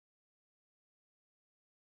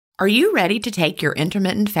Are you ready to take your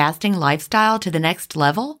intermittent fasting lifestyle to the next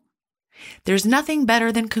level? There's nothing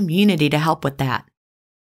better than community to help with that.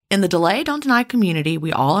 In the Delay Don't Deny community,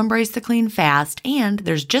 we all embrace the clean fast, and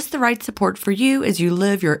there's just the right support for you as you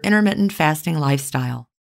live your intermittent fasting lifestyle.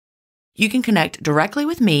 You can connect directly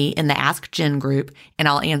with me in the Ask Jen group, and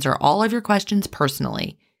I'll answer all of your questions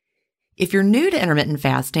personally. If you're new to intermittent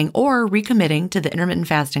fasting or recommitting to the intermittent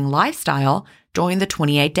fasting lifestyle, join the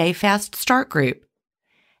 28-day Fast Start group.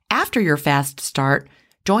 After your fast start,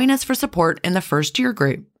 join us for support in the First Year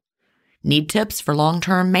group. Need tips for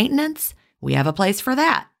long-term maintenance? We have a place for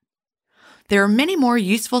that. There are many more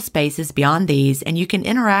useful spaces beyond these, and you can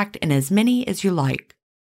interact in as many as you like.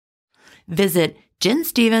 Visit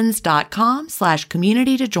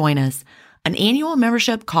jenstevens.com/community to join us. An annual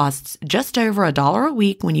membership costs just over $1 a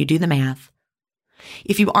week when you do the math.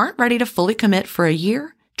 If you aren't ready to fully commit for a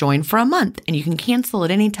year, join for a month and you can cancel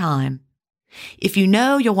at any time. If you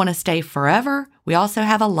know you'll want to stay forever, we also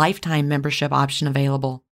have a lifetime membership option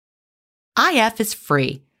available. IF is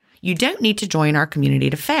free. You don't need to join our community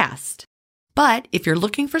to fast. But if you're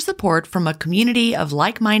looking for support from a community of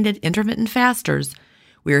like-minded intermittent fasters,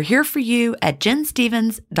 we're here for you at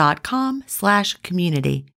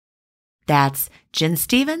jenstevens.com/community. That's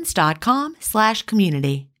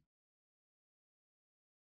jenstevens.com/community.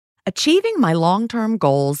 Achieving my long-term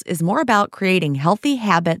goals is more about creating healthy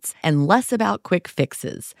habits and less about quick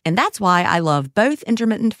fixes. And that's why I love both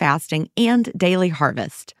intermittent fasting and Daily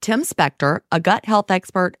Harvest. Tim Spector, a gut health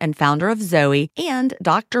expert and founder of Zoe, and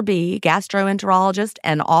Dr. B, gastroenterologist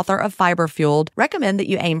and author of Fiber Fueled, recommend that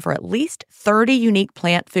you aim for at least 30 unique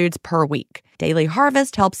plant foods per week. Daily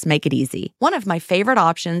Harvest helps make it easy. One of my favorite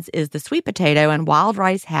options is the sweet potato and wild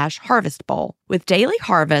rice hash harvest bowl. With Daily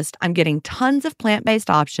Harvest, I'm getting tons of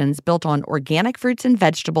plant-based options built on organic fruits and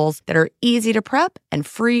vegetables that are easy to prep and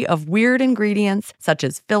free of weird ingredients such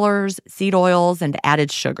as fillers, seed oils, and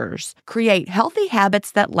added sugars. Create healthy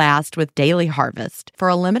habits that last with Daily Harvest. For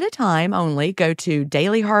a limited time only, go to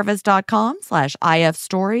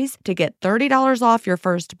dailyharvest.com/ifstories to get $30 off your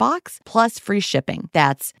first box plus free shipping.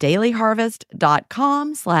 That's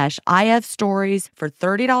dailyharvest.com/ifstories for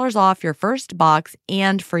 $30 off your first box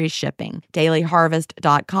and free shipping.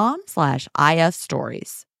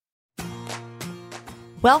 dailyharvest.com/ifstories.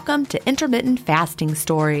 Welcome to Intermittent Fasting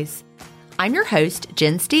Stories. I'm your host,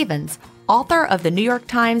 Jen Stevens, author of the New York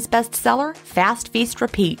Times bestseller, Fast, Feast,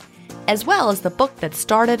 Repeat, as well as the book that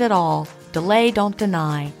started it all, Delay Don't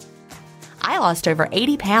Deny. I lost over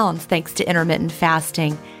 80 pounds thanks to intermittent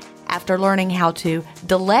fasting after learning how to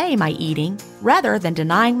delay my eating rather than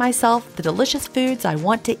denying myself the delicious foods I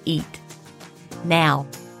want to eat. Now,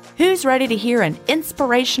 who's ready to hear an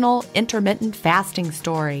inspirational intermittent fasting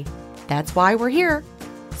story? That's why we're here.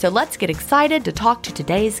 So let's get excited to talk to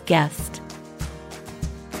today's guest.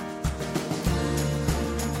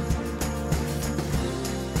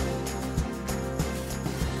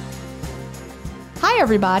 Hi,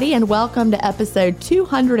 everybody, and welcome to episode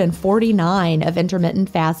 249 of Intermittent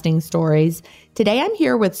Fasting Stories. Today I'm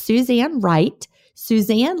here with Suzanne Wright.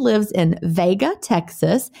 Suzanne lives in Vega,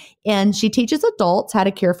 Texas, and she teaches adults how to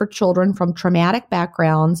care for children from traumatic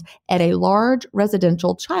backgrounds at a large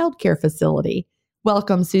residential child care facility.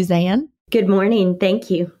 Welcome, Suzanne. Good morning.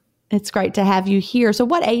 Thank you. It's great to have you here. So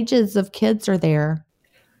what ages of kids are there?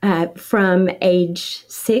 From age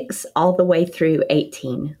 6 all the way through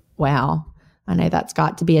 18. Wow. I know that's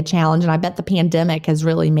got to be a challenge, and I bet the pandemic has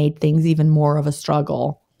really made things even more of a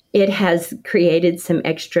struggle. It has created some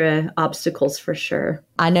extra obstacles for sure.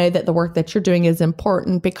 I know that the work that you're doing is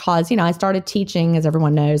important because, I started teaching, as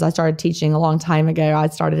everyone knows, I started teaching a long time ago. I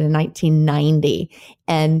started in 1990.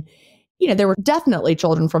 And, there were definitely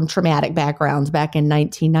children from traumatic backgrounds back in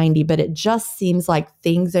 1990, but it just seems like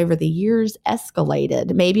things over the years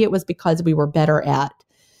escalated. Maybe it was because we were better at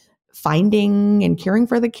finding and caring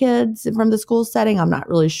for the kids from the school setting. I'm not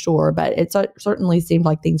really sure, but it certainly seemed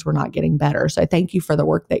like things were not getting better. So thank you for the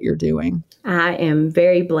work that you're doing. I am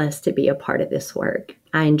very blessed to be a part of this work.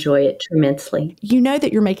 I enjoy it tremendously. You know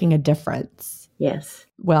that you're making a difference. Yes.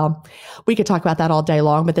 Well, we could talk about that all day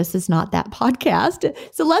long, but this is not that podcast.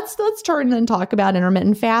 So let's turn and talk about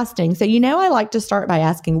intermittent fasting. So, I like to start by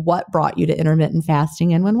asking what brought you to intermittent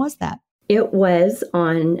fasting and when was that? It was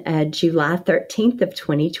on July 13th of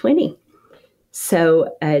 2020.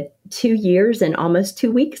 So 2 years and almost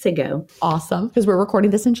 2 weeks ago. Awesome, because we're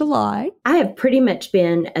recording this in July. I have pretty much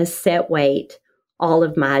been a set weight all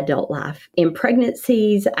of my adult life. In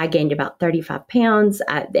pregnancies, I gained about 35 pounds,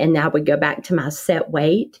 and I would go back to my set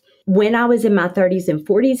weight. When I was in my 30s and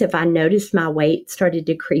 40s, if I noticed my weight started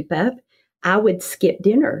to creep up, I would skip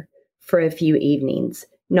dinner for a few evenings.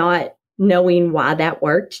 Not knowing why that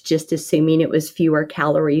worked, just assuming it was fewer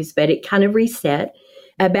calories, but it kind of reset.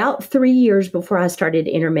 About 3 years before I started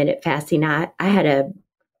intermittent fasting, I had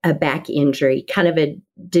a back injury, kind of a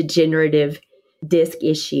degenerative disc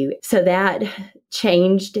issue. So that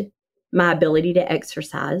changed my ability to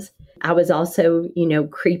exercise. I was also,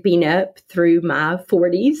 creeping up through my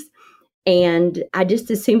 40s. And I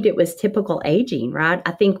just assumed it was typical aging, right?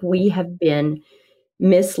 I think we have been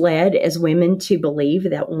misled as women to believe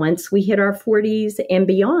that once we hit our 40s and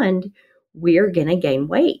beyond, we're going to gain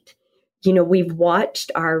weight. We've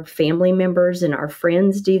watched our family members and our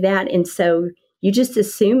friends do that. And so you just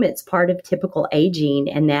assume it's part of typical aging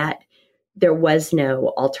and that there was no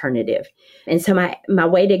alternative. And so my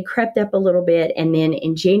weight had crept up a little bit. And then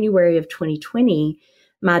in January of 2020,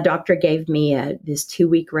 my doctor gave me this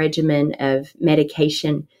 2-week regimen of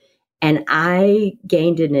medication, and I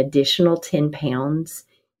gained an additional 10 pounds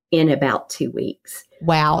in about 2 weeks.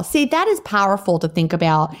 Wow. See, that is powerful to think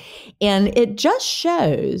about. And it just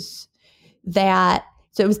shows that,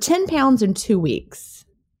 so it was 10 pounds in 2 weeks.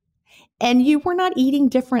 And you were not eating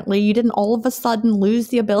differently. You didn't all of a sudden lose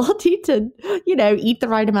the ability to, eat the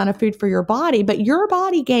right amount of food for your body. But your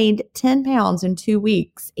body gained 10 pounds in 2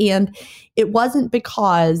 weeks. And it wasn't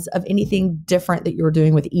because of anything different that you were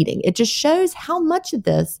doing with eating. It just shows how much of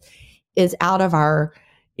this is out of our,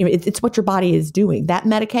 it's what your body is doing. That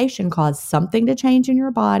medication caused something to change in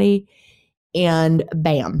your body. And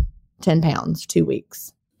bam, 10 pounds, 2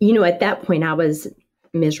 weeks. At that point, I was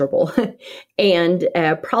miserable and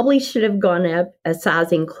probably should have gone up a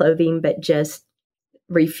size in clothing, but just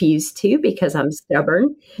refused to because I'm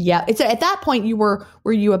stubborn. Yeah. So at that point, were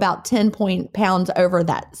you about 10 pounds over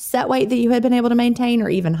that set weight that you had been able to maintain, or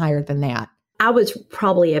even higher than that? I was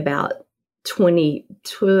probably about 15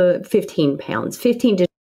 to 20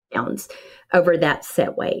 pounds over that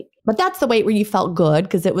set weight. But that's the weight where you felt good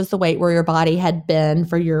because it was the weight where your body had been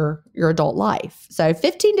for your adult life. So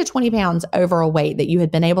 15 to 20 pounds over a weight that you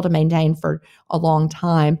had been able to maintain for a long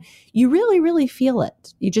time, you really, really feel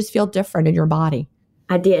it. You just feel different in your body.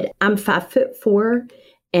 I did. I'm 5'4"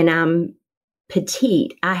 and I'm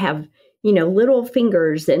petite. I have, little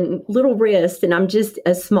fingers and little wrists, and I'm just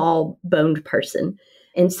a small boned person.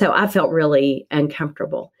 And so I felt really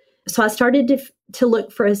uncomfortable. So I started to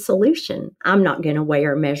look for a solution. I'm not going to weigh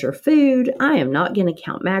or measure food. I am not going to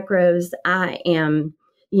count macros. I am,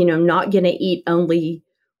 not going to eat only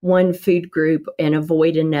one food group and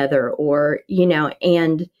avoid another, or,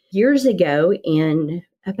 and years ago in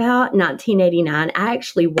about 1989, I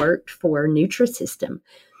actually worked for Nutrisystem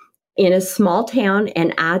in a small town,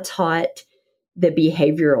 and I taught the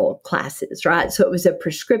behavioral classes, right? So it was a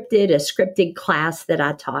scripted class that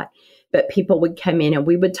I taught. But people would come in and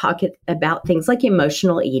we would talk about things like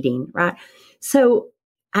emotional eating, right? So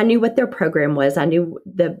I knew what their program was. I knew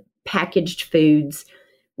the packaged foods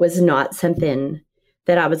was not something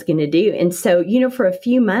that I was going to do. And so, for a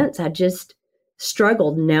few months, I just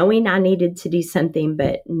struggled knowing I needed to do something,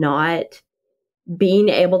 but not being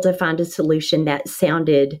able to find a solution that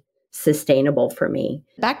sounded sustainable for me.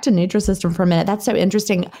 Back to Nutrisystem for a minute. That's so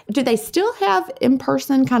interesting. Do they still have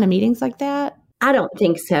in-person kind of meetings like that? I don't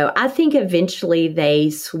think so. I think eventually they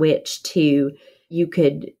switched to you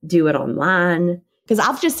could do it online. Because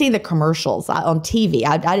I've just seen the commercials on TV.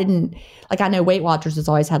 I didn't, I know Weight Watchers has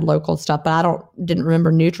always had local stuff, but I didn't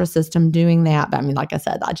remember Nutrisystem doing that. But I mean, like I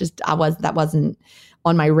said, that wasn't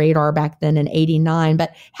on my radar back then in 89.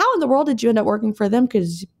 But how in the world did you end up working for them?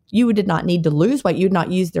 Because you did not need to lose weight. You'd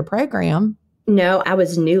not use their program. No, I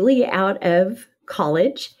was newly out of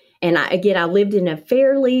college. And I lived in a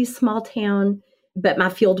fairly small town, but my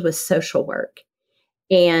field was social work.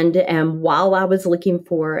 And while I was looking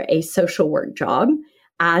for a social work job,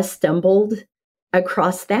 I stumbled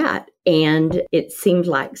across that. And it seemed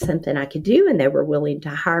like something I could do, and they were willing to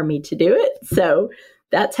hire me to do it. So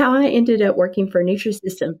that's how I ended up working for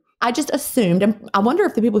Nutrisystem. I just assumed, and I wonder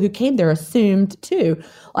if the people who came there assumed too,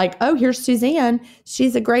 oh, here's Suzanne.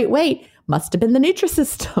 She's a great weight. Must have been the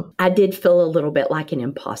Nutrisystem. I did feel a little bit like an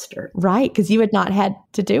imposter. Right, because you had not had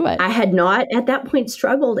to do it. I had not at that point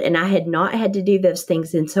struggled, and I had not had to do those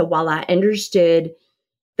things. And so while I understood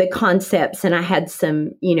the concepts and I had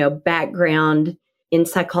some, background in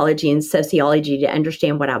psychology and sociology to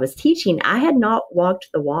understand what I was teaching, I had not walked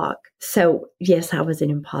the walk. So yes, I was an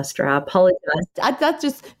imposter. I apologize. That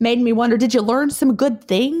just made me wonder, did you learn some good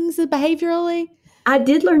things behaviorally? I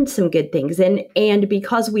did learn some good things. And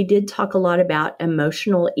because we did talk a lot about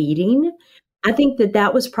emotional eating, I think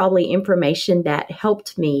that was probably information that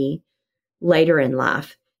helped me later in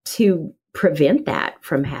life to prevent that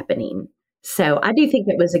from happening. So I do think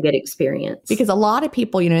it was a good experience. Because a lot of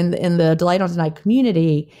people, in the Delay Don't Deny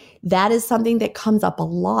community, that is something that comes up a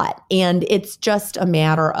lot. And it's just a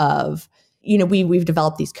matter of, we've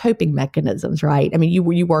developed these coping mechanisms, right? I mean,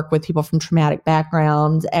 you work with people from traumatic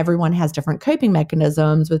backgrounds. Everyone has different coping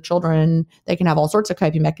mechanisms. With children, they can have all sorts of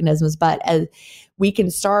coping mechanisms, but as we can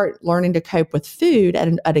start learning to cope with food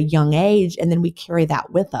at a young age, and then we carry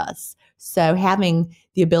that with us. So having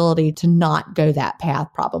the ability to not go that path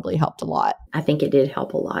probably helped a lot. I think it did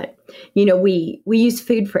help a lot. We use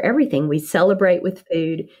food for everything. We celebrate with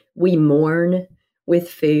food. We mourn with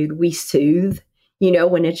food. We soothe,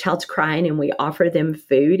 when a child's crying and we offer them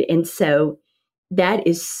food. And so that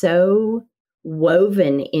is so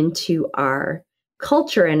woven into our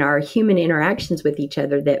culture and our human interactions with each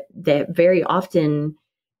other that very often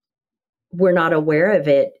we're not aware of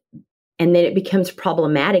it. And then it becomes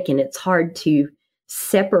problematic and it's hard to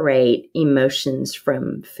separate emotions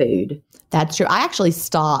from food. That's true. I actually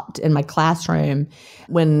stopped in my classroom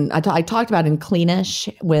when I talked about in Cleanish,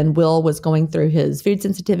 when Will was going through his food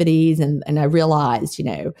sensitivities, and I realized,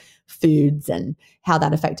 foods and how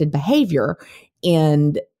that affected behavior.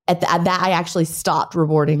 And at that, I actually stopped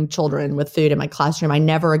rewarding children with food in my classroom. I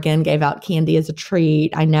never again gave out candy as a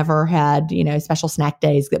treat. I never had, special snack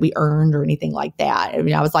days that we earned or anything like that. I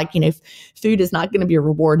mean, I was like, food is not going to be a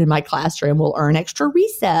reward in my classroom. We'll earn extra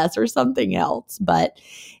recess or something else. But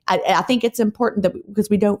I think it's important that because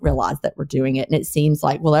we don't realize that we're doing it. And it seems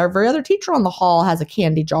like, well, every other teacher on the hall has a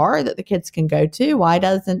candy jar that the kids can go to. Why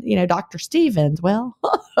doesn't, Dr. Stevens? Well,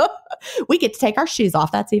 we get to take our shoes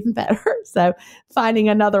off. That's even better. So finding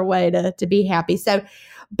another way to be happy. So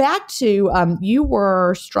back to you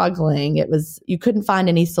were struggling. You couldn't find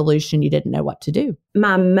any solution. You didn't know what to do.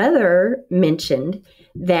 My mother mentioned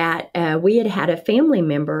that we had a family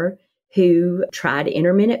member who tried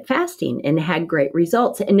intermittent fasting and had great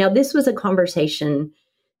results. And now this was a conversation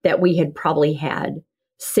that we had probably had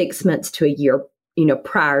 6 months to a year,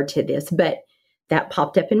 prior to this, but that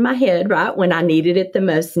popped up in my head, right, when I needed it the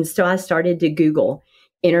most. And so I started to Google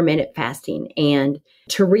intermittent fasting and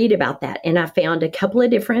to read about that. And I found a couple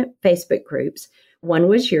of different Facebook groups. One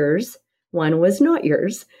was yours, one was not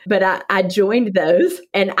yours, but I joined those.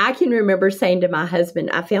 And I can remember saying to my husband,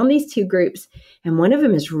 I found these two groups and one of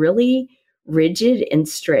them is really rigid and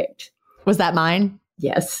strict. Was that mine?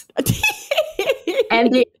 Yes.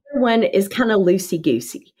 And the other one is kind of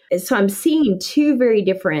loosey-goosey. So I'm seeing two very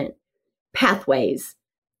different pathways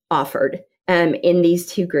offered in these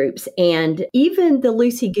two groups. And even the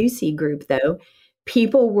loosey-goosey group, though,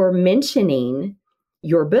 people were mentioning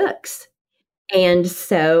your books. And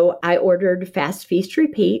so I ordered Fast, Feast,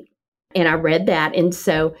 Repeat, and I read that. And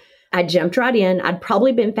so I jumped right in. I'd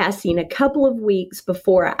probably been fasting a couple of weeks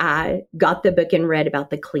before I got the book and read about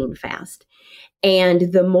the clean fast.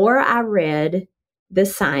 And the more I read the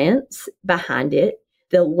science behind it,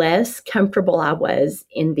 the less comfortable I was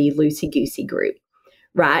in the loosey-goosey group,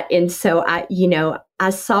 right? And so I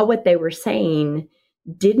saw what they were saying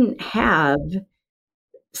didn't have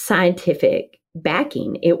scientific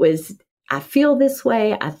backing. It was, I feel this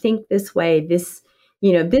way, I think this way, this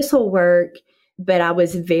will work. But I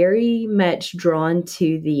was very much drawn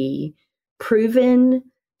to the proven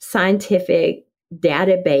scientific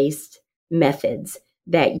data-based methods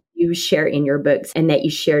that you share in your books and that you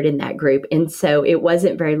shared in that group. And so it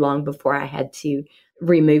wasn't very long before I had to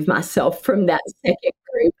remove myself from that second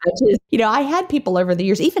group. I had people over the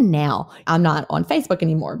years, even now, I'm not on Facebook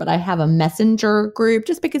anymore, but I have a Messenger group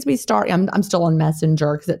just because I'm still on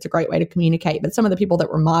Messenger because it's a great way to communicate. But some of the people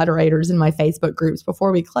that were moderators in my Facebook groups,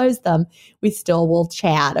 before we closed them, we still will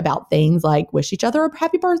chat about things like wish each other a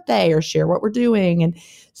happy birthday or share what we're doing. And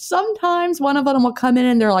sometimes one of them will come in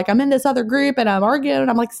and they're like, I'm in this other group and I'm arguing. And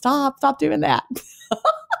I'm like, stop doing that.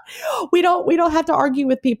 We don't have to argue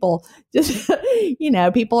with people. Just,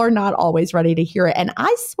 people are not always ready to hear it. And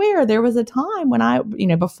I swear there was a time when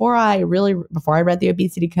before I read the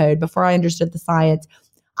obesity code, before I understood the science,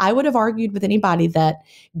 I would have argued with anybody that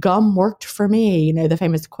gum worked for me. The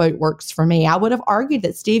famous quote works for me. I would have argued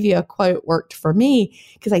that stevia quote worked for me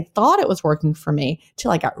because I thought it was working for me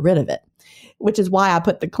till I got rid of it, which is why I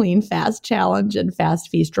put the clean fast challenge and fast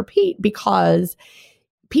feast repeat, because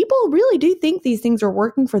people really do think these things are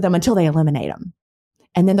working for them until they eliminate them.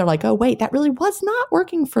 And then they're like, oh, wait, that really was not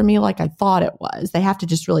working for me like I thought it was. They have to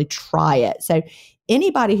just really try it. So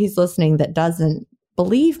anybody who's listening that doesn't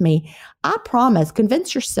believe me, I promise,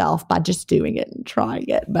 convince yourself by just doing it and trying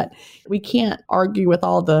it. But we can't argue with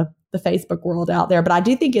all the Facebook world out there. But I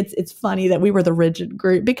do think it's funny that we were the rigid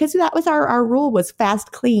group because that was our rule was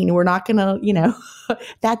fast, clean. We're not going to,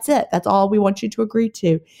 that's it. That's all we want you to agree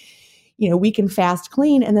to. we can fast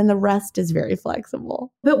clean and then the rest is very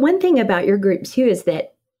flexible. But one thing about your group too is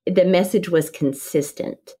that the message was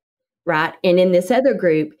consistent, right? And in this other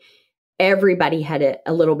group, everybody had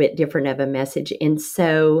a little bit different of a message. And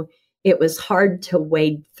so it was hard to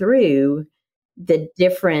wade through the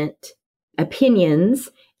different opinions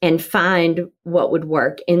and find what would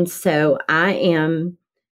work. And so I am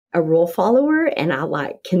a rule follower and I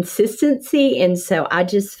like consistency. And so I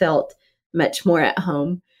just felt much more at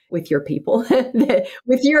home with your people,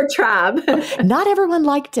 with your tribe. Not everyone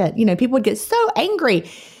liked it. People would get so angry.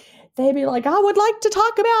 They'd be like, I would like to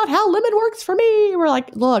talk about how lemon works for me. We're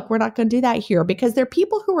like, look, we're not going to do that here because there are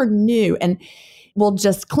people who are new and will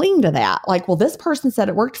just cling to that. Like, well, this person said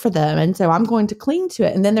it worked for them. And so I'm going to cling to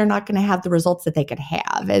it. And then they're not going to have the results that they could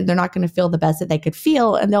have. And they're not going to feel the best that they could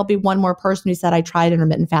feel. And there'll be one more person who said, I tried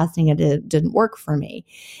intermittent fasting and it didn't work for me.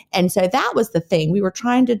 And so that was the thing. We were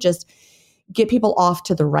trying to just get people off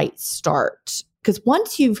to the right start. Because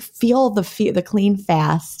once you feel the clean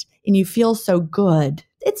fast and you feel so good,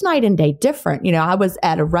 it's night and day different. I was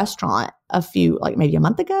at a restaurant maybe a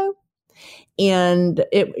month ago. And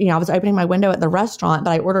I was opening my window at the restaurant,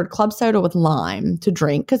 but I ordered club soda with lime to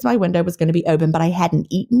drink because my window was going to be open, but I hadn't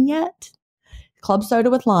eaten yet. Club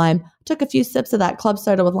soda with lime. Took a few sips of that club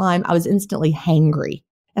soda with lime. I was instantly hangry.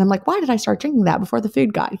 And I'm like, why did I start drinking that before the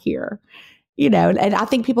food got here? And I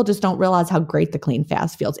think people just don't realize how great the clean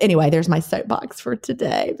fast feels. Anyway, there's my soapbox for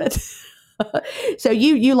today. But so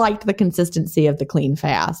you liked the consistency of the clean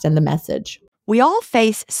fast and the message. We all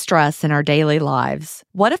face stress in our daily lives.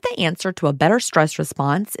 What if the answer to a better stress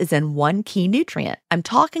response is in one key nutrient? I'm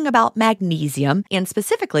talking about magnesium, and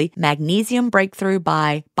specifically Magnesium Breakthrough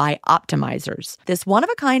by Optimizers. This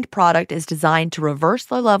one-of-a-kind product is designed to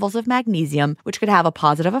reverse low levels of magnesium, which could have a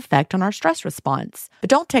positive effect on our stress response.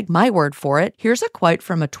 But don't take my word for it. Here's a quote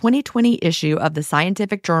from a 2020 issue of the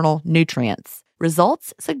scientific journal Nutrients.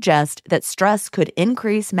 Results suggest that stress could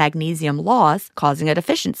increase magnesium loss, causing a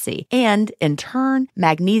deficiency. And, in turn,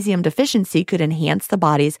 magnesium deficiency could enhance the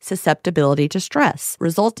body's susceptibility to stress,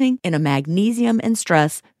 resulting in a magnesium and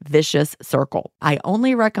stress vicious circle. I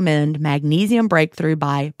only recommend Magnesium Breakthrough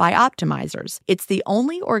by Optimizers. It's the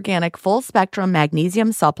only organic full-spectrum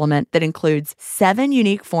magnesium supplement that includes 7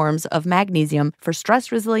 unique forms of magnesium for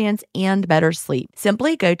stress resilience and better sleep.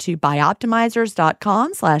 Simply go to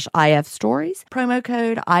bioptimizers.com/ifstories, promo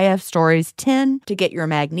code IFStories10 to get your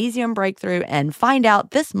Magnesium Breakthrough and find out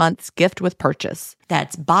this month's gift with purchase.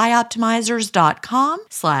 That's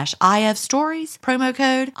bioptimizers.com/IFstories, promo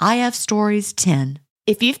code IFStories10.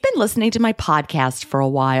 If you've been listening to my podcast for a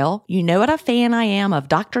while, you know what a fan I am of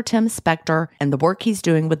Dr. Tim Spector and the work he's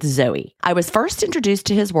doing with Zoe. I was first introduced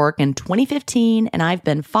to his work in 2015, and I've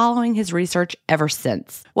been following his research ever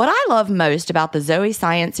since. What I love most about the Zoe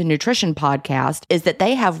Science and Nutrition podcast is that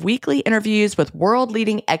they have weekly interviews with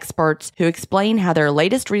world-leading experts who explain how their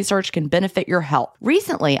latest research can benefit your health.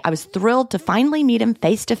 Recently, I was thrilled to finally meet him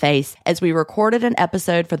face-to-face as we recorded an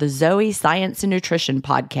episode for the Zoe Science and Nutrition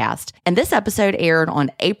podcast, and this episode aired on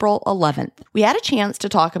April 11th. We had a chance to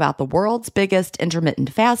talk about the world's biggest intermittent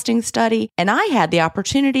fasting study, and I had the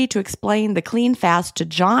opportunity to explain the clean fast to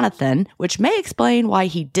Jonathan, which may explain why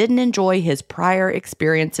he didn't enjoy his prior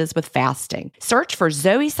experiences with fasting. Search for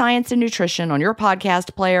Zoe Science and Nutrition on your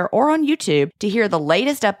podcast player or on YouTube to hear the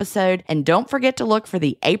latest episode, and don't forget to look for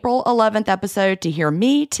the April 11th episode to hear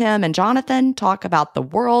me, Tim, and Jonathan talk about the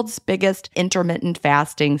world's biggest intermittent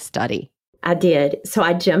fasting study. I did. So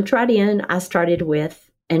I jumped right in. I started with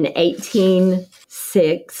an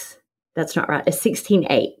 18.6. That's not right. A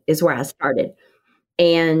 16.8 is where I started.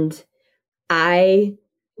 And I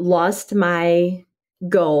lost my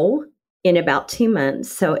goal in about 2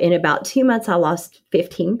 months. So in about 2 months, I lost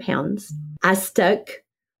 15 pounds. I stuck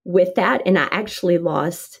with that, and I actually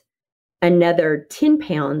lost another 10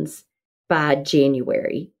 pounds by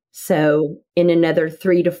January. So in another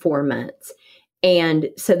 3 to 4 months. And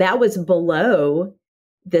so that was below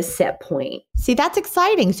the set point. See, that's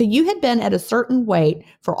exciting. So you had been at a certain weight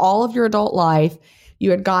for all of your adult life. You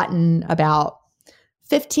had gotten about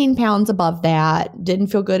 15 pounds above that, didn't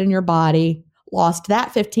feel good in your body, lost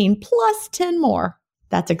that 15 plus 10 more.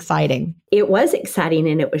 That's exciting. It was exciting,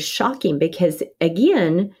 and it was shocking because,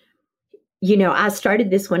 again, I started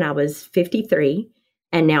this when I was 53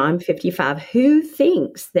 and now I'm 55. Who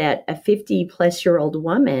thinks that a 50-plus-year-old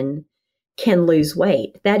woman can lose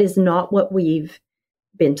weight? That is not what we've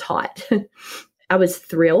been taught. I was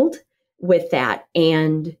thrilled with that,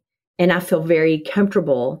 and I feel very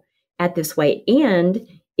comfortable at this weight, and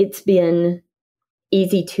it's been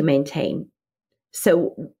easy to maintain.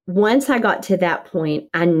 So once I got to that point,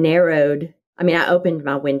 I opened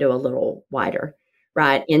my window a little wider,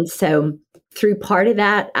 right? And so through part of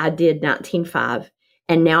that, I did 19.5,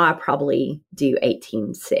 and now I probably do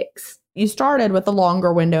 18.6. You started with a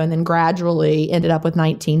longer window and then gradually ended up with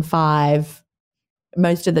 19.5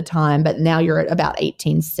 most of the time, but now you're at about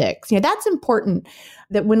 18.6. That's important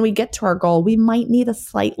that when we get to our goal, we might need a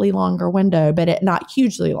slightly longer window, but not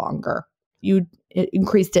hugely longer. You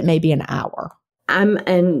increased it maybe an hour. I'm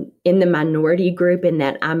in the minority group in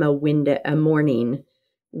that I'm a morning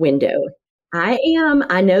window. I am.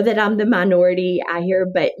 I know that I'm the minority. I hear,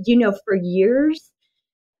 but for years,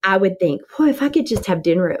 I would think, boy, if I could just have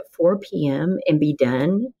dinner at 4 p.m. and be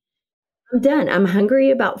done, I'm done. I'm hungry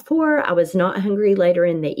about 4. I was not hungry later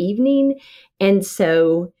in the evening. And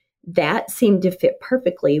so that seemed to fit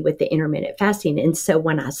perfectly with the intermittent fasting. And so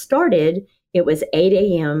when I started, it was 8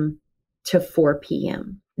 a.m. to 4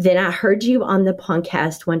 p.m. Then I heard you on the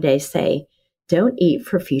podcast one day say, don't eat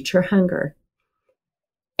for future hunger.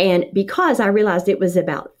 And because I realized it was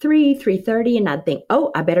about 3:30, and I'd think,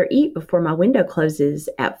 oh, I better eat before my window closes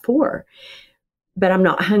at 4. But I'm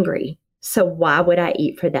not hungry. So why would I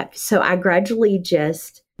eat for that? So I gradually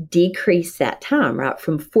just decreased that time, right,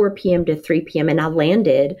 from 4 p.m. to 3 p.m. And I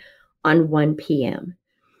landed on 1 p.m.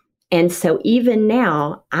 And so even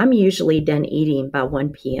now, I'm usually done eating by 1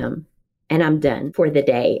 p.m. and I'm done for the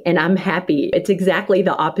day. And I'm happy. It's exactly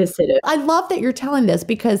the opposite of. I love that you're telling this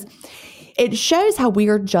because it shows how we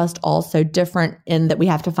are just all so different in that we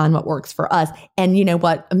have to find what works for us. And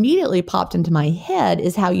what immediately popped into my head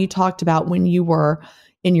is how you talked about when you were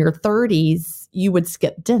in your 30s, you would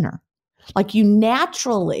skip dinner. Like you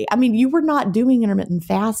naturally, you were not doing intermittent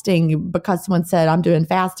fasting because someone said, I'm doing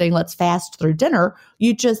fasting, let's fast through dinner.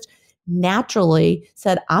 You just naturally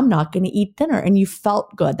said, I'm not going to eat dinner. And you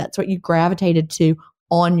felt good. That's what you gravitated to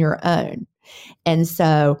on your own. And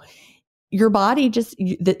so your body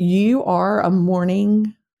that you are a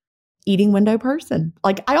morning eating window person.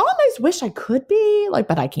 Like I almost wish I could be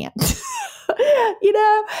but I can't,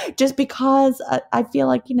 just because I feel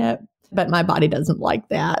like, but my body doesn't like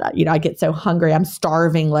that. I get so hungry. I'm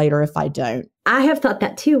starving later if I don't. I have thought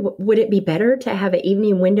that too. Would it be better to have an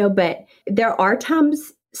evening window? But there are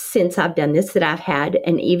times since I've done this that I've had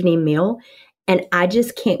an evening meal and I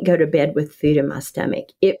just can't go to bed with food in my stomach.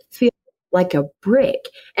 It feels like a brick.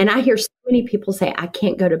 And I hear so many people say, I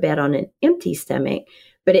can't go to bed on an empty stomach,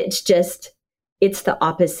 but it's the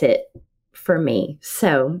opposite for me.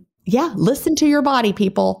 So yeah, listen to your body,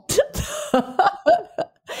 people.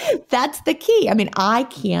 That's the key. I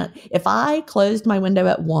can't, if I closed my window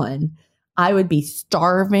at 1, I would be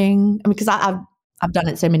starving. Because I've done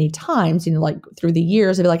it so many times, through the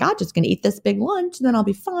years, I'd be like, I'm just going to eat this big lunch and then I'll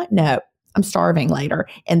be fine. No, I'm starving later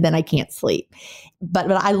and then I can't sleep. But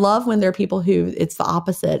I love when there are people who it's the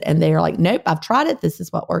opposite and they're like, nope, I've tried it. This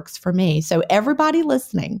is what works for me. So everybody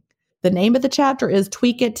listening, the name of the chapter is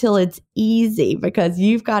Tweak It Till It's Easy, because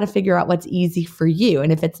you've got to figure out what's easy for you.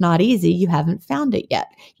 And if it's not easy, you haven't found it yet.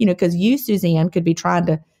 Because you, Suzanne, could be trying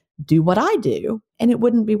to do what I do and it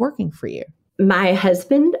wouldn't be working for you. My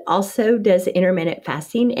husband also does intermittent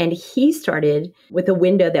fasting, and he started with a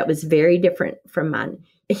window that was very different from mine.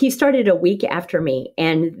 He started a week after me,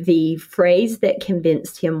 and the phrase that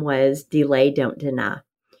convinced him was delay, don't deny.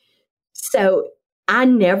 So I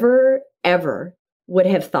never, ever would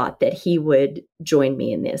have thought that he would join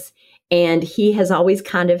me in this. And he has always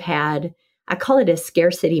kind of had, I call it a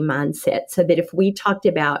scarcity mindset, so that if we talked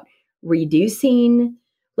about reducing,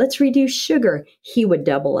 let's reduce sugar, he would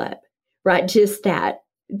double up, right? Just that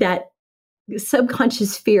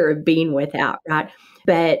subconscious fear of being without, right?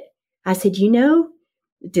 But I said,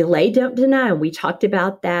 delay, don't deny. And we talked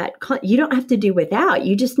about that. You don't have to do without.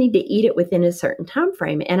 You just need to eat it within a certain time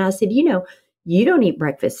frame. And I said, you don't eat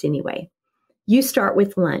breakfast anyway. You start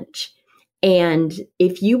with lunch. And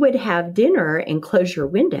if you would have dinner and close your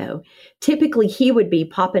window, typically he would be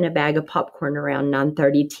popping a bag of popcorn around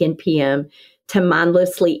 9:30, 10 p.m. to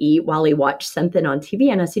mindlessly eat while he watched something on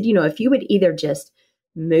TV. And I said, if you would either just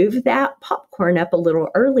move that popcorn up a little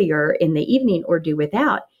earlier in the evening or do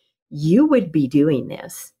without, you would be doing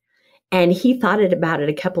this. And he thought about it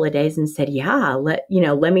a couple of days and said, yeah, let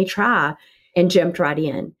me try, and jumped right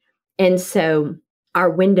in. And so our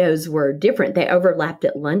windows were different. They overlapped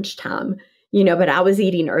at lunchtime, but I was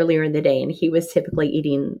eating earlier in the day and he was typically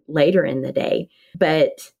eating later in the day,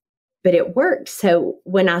 but it worked. So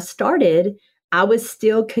when I started, I was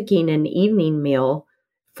still cooking an evening meal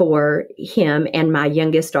for him and my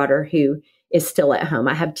youngest daughter, who is still at home.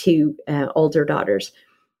 I have 2 older daughters.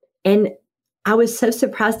 And I was so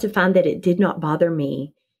surprised to find that it did not bother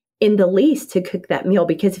me in the least to cook that meal,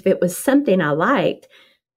 because if it was something I liked,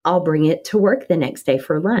 I'll bring it to work the next day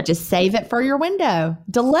for lunch. Just save it for your window.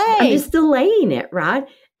 Delay. I'm just delaying it, right?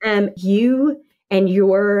 You and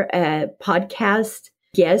your podcast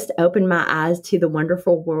guest opened my eyes to the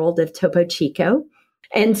wonderful world of Topo Chico.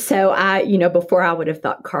 And so before I would have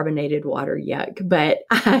thought carbonated water, yuck, but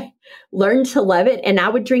I learned to love it. And I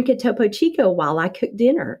would drink a Topo Chico while I cooked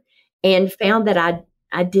dinner and found that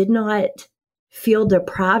I did not feel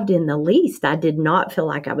deprived in the least. I did not feel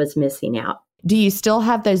like I was missing out. Do you still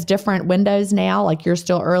have those different windows now? Like you're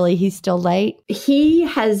still early, he's still late? He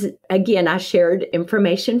has, again, I shared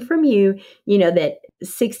information from you, that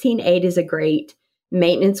 16.8 is a great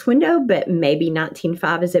maintenance window, but maybe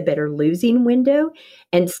 19.5 is a better losing window.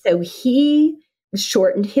 And so he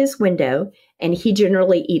shortened his window, and he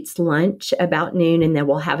generally eats lunch about noon, and then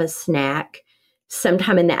we'll have a snack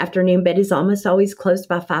sometime in the afternoon, but is almost always closed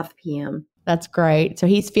by 5 p.m. That's great. So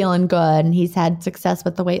he's feeling good and he's had success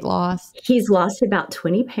with the weight loss. He's lost about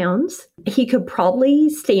 20 pounds. He could probably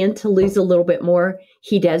stand to lose a little bit more.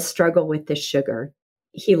 He does struggle with the sugar.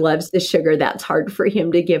 He loves the sugar. That's hard for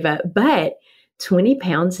him to give up. But 20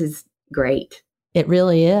 pounds is great. It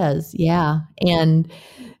really is. Yeah. And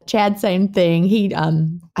Chad, same thing. He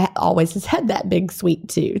always has had that big sweet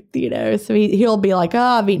tooth, so he'll be like, oh,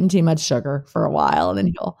 I've eaten too much sugar for a while. And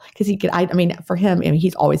then for him,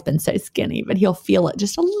 he's always been so skinny, but he'll feel it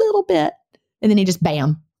just a little bit. And then he just,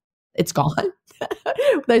 bam, it's gone.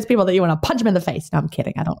 Those people that you want to punch him in the face. No, I'm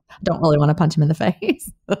kidding. I don't really want to punch him in the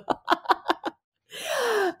face.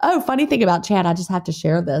 Oh, funny thing about Chad, I just have to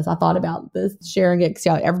share this. I thought about this, sharing it.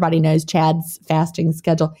 So everybody knows Chad's fasting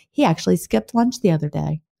schedule. He actually skipped lunch the other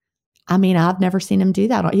day. I've never seen him do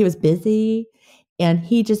that. He was busy and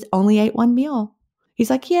he just only ate one meal. He's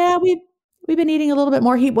like, yeah, we've been eating a little bit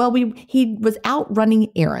more. He was out running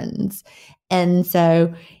errands. And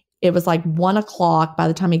so it was like 1:00 by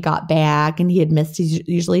the time he got back, and he had missed, he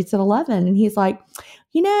usually eats at 11. And he's like,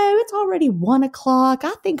 it's already 1:00.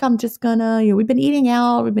 I think I'm just gonna, we've been eating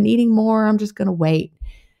out. We've been eating more. I'm just going to wait.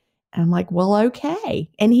 And I'm like, well, okay.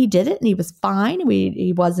 And he did it and he was fine.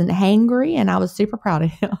 He wasn't hangry, and I was super proud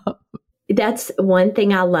of him. That's one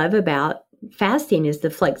thing I love about fasting is the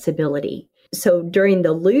flexibility. So during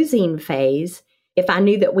the losing phase, if I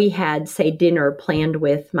knew that we had, say, dinner planned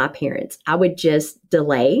with my parents, I would just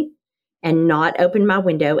delay and not open my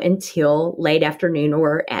window until late afternoon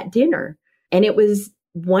or at dinner. And it was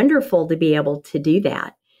wonderful to be able to do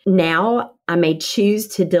that. Now I may choose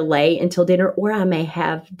to delay until dinner, or I may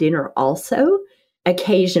have dinner also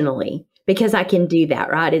occasionally, because I can do that,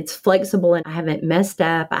 right? It's flexible and I haven't messed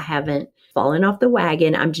up. I haven't fallen off the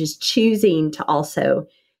wagon. I'm just choosing to also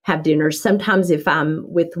have dinner. Sometimes if I'm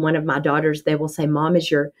with one of my daughters, they will say, Mom, is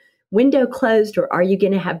your window closed, or are you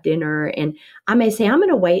going to have dinner? And I may say, I'm going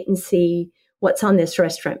to wait and see what's on this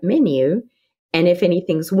restaurant menu, and if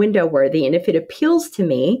anything's window worthy, and if it appeals to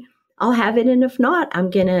me, I'll have it. And if not, I'm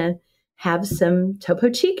going to have some Topo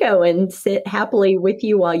Chico and sit happily with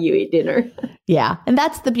you while you eat dinner. Yeah. And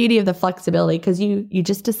that's the beauty of the flexibility, because you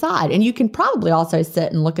just decide. And you can probably also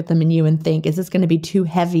sit and look at the menu and think, is this going to be too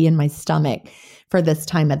heavy in my stomach for this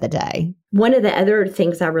time of the day? One of the other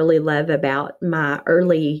things I really love about my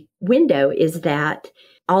early window is that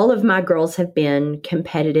all of my girls have been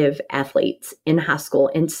competitive athletes in high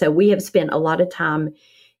school. And so we have spent a lot of time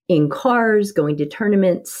in cars, going to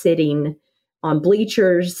tournaments, sitting on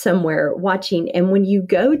bleachers somewhere watching. And when you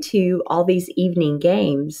go to all these evening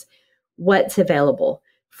games, what's available?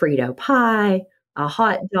 Frito pie, a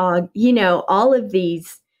hot dog, all of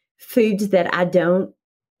these foods that I don't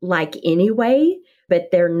like anyway, but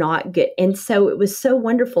they're not good. And so it was so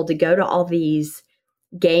wonderful to go to all these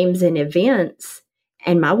games and events,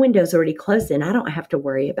 and my window's already closed and I don't have to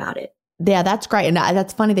worry about it. Yeah, that's great. And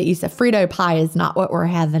that's funny that you said Frito pie is not what we're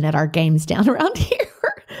having at our games down around here.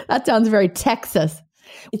 That sounds very Texas.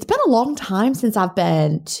 It's been a long time since I've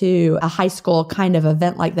been to a high school kind of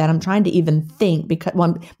event like that. I'm trying to even think, because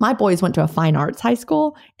my boys went to a fine arts high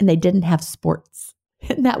school and they didn't have sports.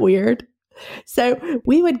 Isn't that weird? So I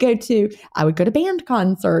would go to band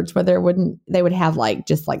concerts where they would have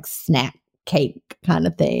just snack cake kind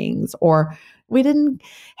of things, or we didn't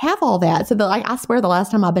have all that. So I swear the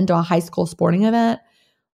last time I've been to a high school sporting event,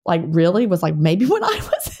 really was maybe when I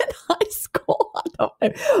was in high school. I don't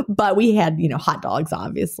know. But we had, hot dogs,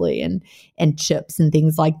 obviously, and chips and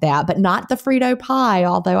things like that, but not the Frito pie,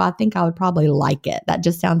 although I think I would probably like it. That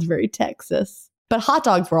just sounds very Texas. But hot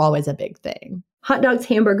dogs were always a big thing. Hot dogs,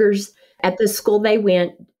 hamburgers. At the school they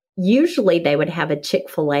went, usually they would have a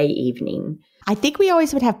Chick-fil-A evening. I think we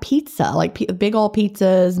always would have pizza, like big old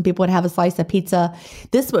pizzas, and people would have a slice of pizza.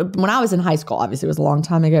 When I was in high school, obviously it was a long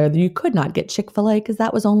time ago, you could not get Chick-fil-A because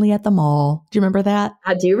that was only at the mall. Do you remember that?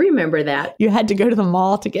 I do remember that. You had to go to the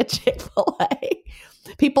mall to get Chick-fil-A.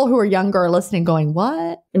 People who are younger are listening going,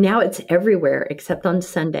 what? And now it's everywhere except on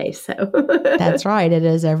Sunday. So That's right. It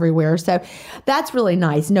is everywhere. So that's really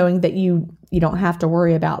nice knowing that you don't have to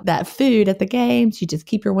worry about that food at the games. You just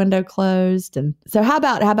keep your window closed. And so how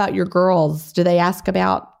about your girls? Do they ask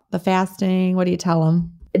about the fasting? What do you tell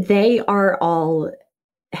them? They are all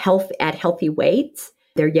at healthy weights.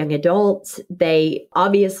 They're young adults.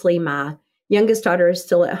 Obviously, my youngest daughter is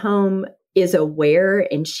still at home, is aware,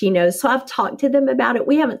 and she knows. So I've talked to them about it.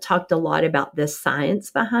 We haven't talked a lot about the science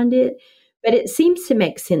behind it, but it seems to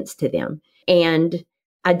make sense to them. And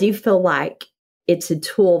I do feel like it's a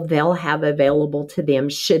tool they'll have available to them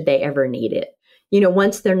should they ever need it,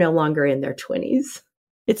 once they're no longer in their 20s.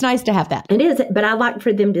 It's nice to have that. It is. But I like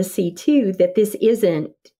for them to see, too, that this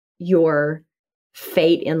isn't your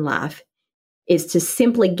fate in life, is to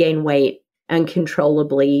simply gain weight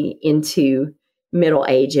uncontrollably into middle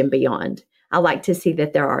age and beyond. I like to see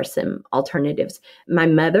that there are some alternatives. My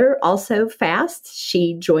mother also fasts.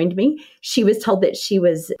 She joined me. She was told that she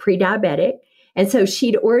was pre-diabetic. And so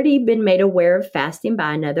she'd already been made aware of fasting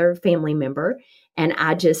by another family member. And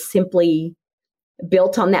I just simply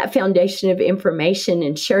built on that foundation of information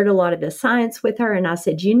and shared a lot of the science with her. And I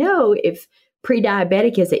said, if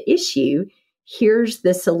pre-diabetic is an issue, here's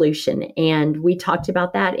the solution. And we talked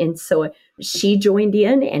about that. And so she joined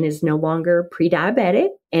in and is no longer pre-diabetic.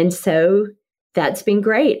 And so that's been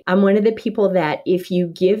great. I'm one of the people that if you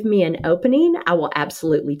give me an opening, I will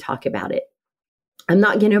absolutely talk about it. I'm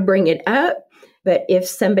not going to bring it up, but if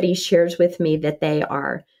somebody shares with me that they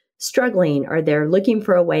are struggling or they're looking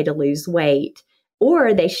for a way to lose weight,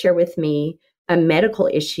 or they share with me a medical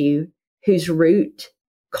issue whose root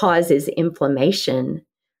causes inflammation,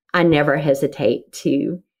 I never hesitate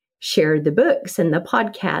to share the books and the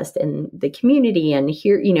podcast and the community. And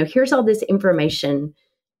here's all this information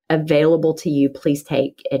available to you. Please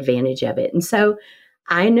take advantage of it. And so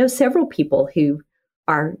I know several people who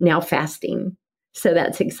are now fasting. So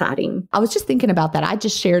that's exciting. I was just thinking about that. I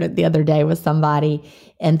just shared it the other day with somebody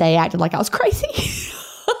and they acted like I was crazy.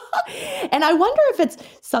 And I wonder if it's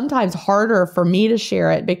sometimes harder for me to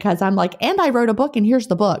share it because I'm like, and I wrote a book and here's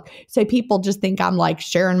the book. So people just think I'm like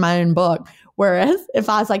sharing my own book. Whereas if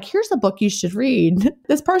I was like, here's a book you should read,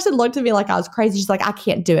 this person looked at me like I was crazy. She's like, I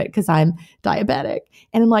can't do it because I'm diabetic.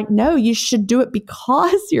 And I'm like, no, you should do it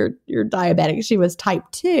because you're diabetic. She was type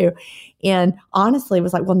 2. And honestly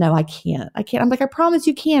was like, well, no, I can't. I'm like, I promise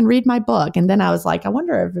you can read my book. And then I was like, I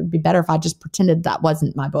wonder if it'd be better if I just pretended that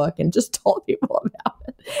wasn't my book and just told people about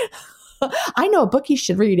it. I know a book you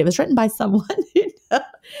should read. It was written by someone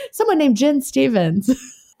named Jen Stevens.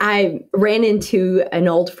 I ran into an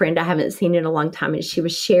old friend I haven't seen in a long time, and she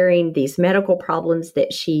was sharing these medical problems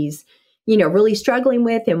that she's, really struggling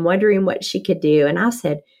with and wondering what she could do. And I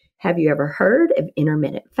said, have you ever heard of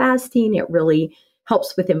intermittent fasting? It really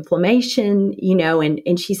helps with inflammation,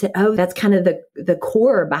 and she said, oh, that's kind of the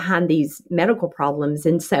core behind these medical problems.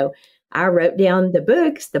 And so I wrote down the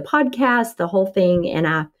books, the podcast, the whole thing, and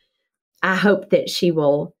I hope that she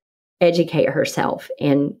will educate herself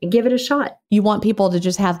and give it a shot. You want people to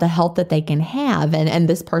just have the health that they can have. And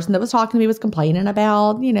this person that was talking to me was complaining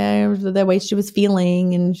about, the way she was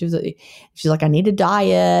feeling. And she's like, I need a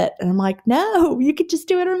diet. And I'm like, no, you could just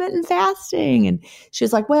do intermittent fasting. And she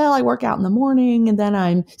was like, well, I work out in the morning and then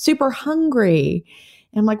I'm super hungry.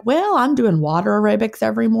 And I'm like, well, I'm doing water aerobics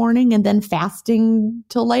every morning and then fasting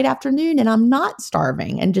till late afternoon and I'm not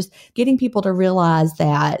starving. And just getting people to realize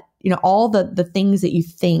that, all the things that you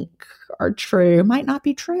think are true might not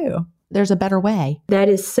be true. There's a better way. That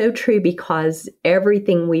is so true because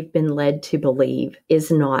everything we've been led to believe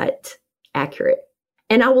is not accurate.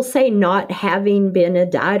 And I will say, not having been a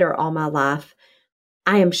dieter all my life,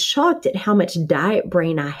 I am shocked at how much diet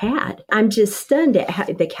brain I had. I'm just stunned at how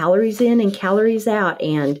the calories in and calories out.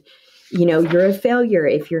 And, you're a failure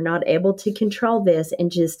if you're not able to control this,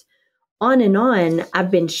 and just on and on.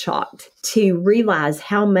 I've been shocked to realize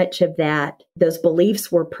how much of those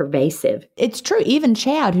beliefs were pervasive. It's true. Even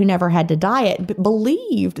Chad, who never had to diet,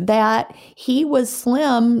 believed that he was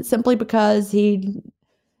slim simply because he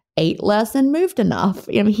ate less and moved enough.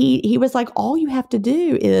 He was like, all you have to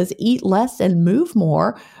do is eat less and move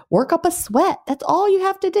more, work up a sweat. That's all you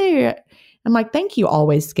have to do. I'm like, thank you,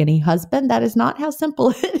 always skinny husband. That is not how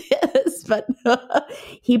simple it is. But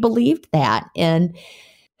he believed that. And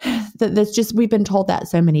that's just, we've been told that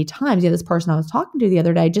so many times. This person I was talking to the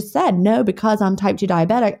other day just said, no, because I'm type 2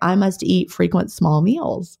 diabetic, I must eat frequent small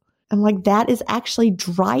meals. I'm like, that is actually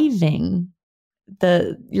driving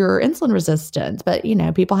your insulin resistance. But,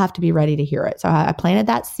 people have to be ready to hear it. So I planted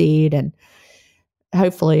that seed, and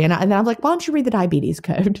hopefully, and then I'm like, why don't you read the diabetes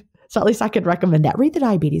code? So at least I could recommend that. Read the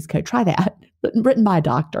diabetes code. Try that. Written by a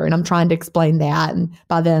doctor. And I'm trying to explain that. And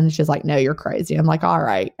by then she's like, no, you're crazy. I'm like, all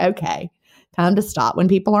right, okay. Time to stop. When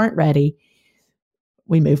people aren't ready,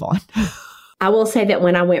 we move on. I will say that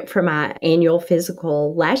when I went for my annual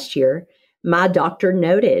physical last year, my doctor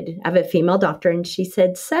noted, I have a female doctor, and she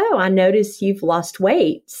said, so I noticed you've lost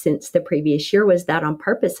weight since the previous year. Was that on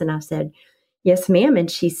purpose? And I said, yes, ma'am. And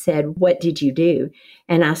she said, what did you do?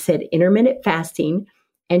 And I said, intermittent fasting.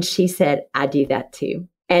 And she said, I do that too.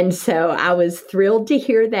 And so I was thrilled to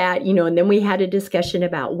hear that, and then we had a discussion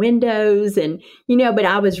about windows and, but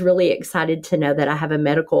I was really excited to know that I have a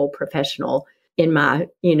medical professional in my,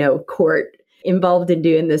 court involved in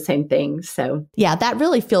doing the same thing. So yeah, that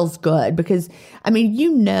really feels good because,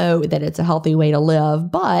 that it's a healthy way to live.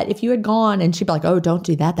 But if you had gone and she'd be like, oh, don't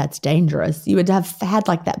do that, that's dangerous, you would have had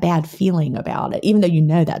like that bad feeling about it, even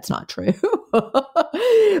though that's not true.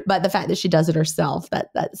 But the fact that she does it herself,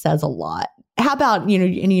 that says a lot. How about,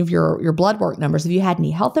 any of your blood work numbers? Have you had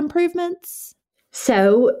any health improvements?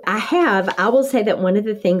 So I will say that one of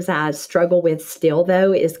the things I struggle with still,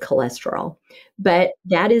 though, is cholesterol. But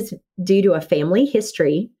that is due to a family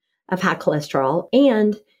history of high cholesterol.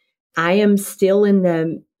 And I am still in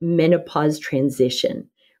the menopause transition,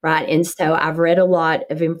 right? And so I've read a lot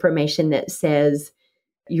of information that says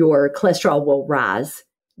your cholesterol will rise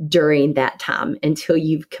during that time until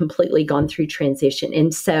you've completely gone through transition.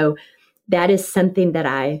 And so that is something that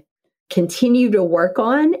I continue to work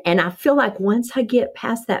on. And I feel like once I get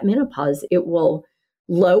past that menopause, it will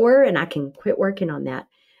lower and I can quit working on that.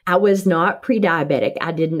 I was not pre-diabetic.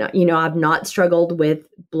 I did not, I've not struggled with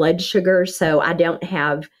blood sugar. So I don't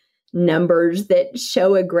have numbers that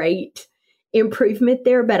show a great improvement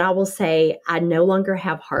there. But I will say I no longer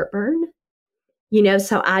have heartburn.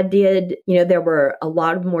 So I did, there were a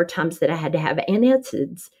lot of more times that I had to have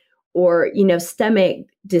antacids or, stomach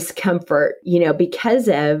discomfort, because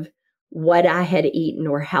of what I had eaten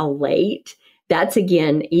or how late. That's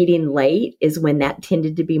again, eating late is when that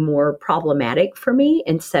tended to be more problematic for me.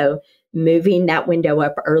 And so moving that window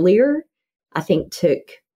up earlier, I think took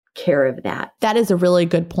care of that. That is a really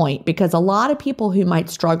good point because a lot of people who might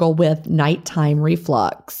struggle with nighttime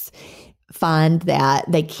reflux find that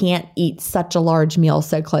they can't eat such a large meal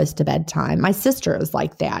so close to bedtime. My sister is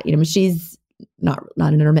like that. She's not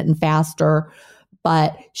an intermittent faster,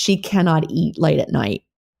 but she cannot eat late at night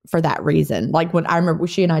for that reason. Like when I remember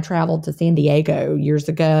she and I traveled to San Diego years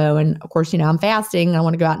ago, and of course, I'm fasting. I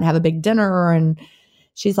want to go out and have a big dinner, and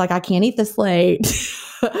she's like, I can't eat this late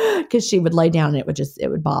because she would lay down and it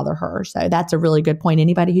would bother her. So that's a really good point.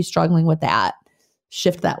 Anybody who's struggling with that,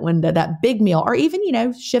 shift that window, that big meal, or even,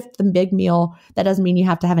 shift the big meal. That doesn't mean you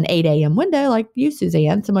have to have an 8 a.m. window like you,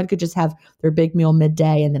 Suzanne. Someone could just have their big meal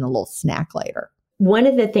midday and then a little snack later. One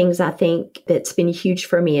of the things I think that's been huge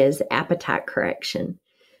for me is appetite correction.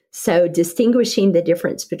 So distinguishing the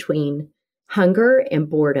difference between hunger and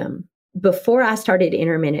boredom. Before I started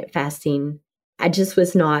intermittent fasting, I just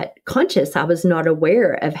was not conscious. I was not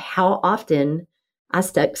aware of how often I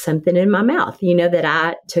stuck something in my mouth, that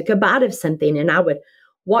I took a bite of something and I would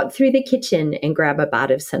walk through the kitchen and grab a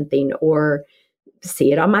bite of something or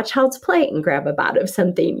see it on my child's plate and grab a bite of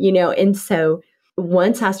something, And so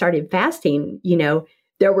once I started fasting,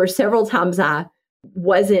 there were several times I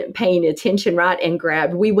wasn't paying attention, right? And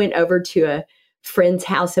we went over to a friend's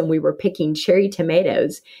house and we were picking cherry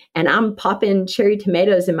tomatoes and I'm popping cherry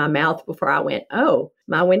tomatoes in my mouth before I went, oh,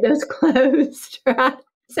 my window's closed, right?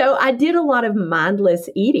 So I did a lot of mindless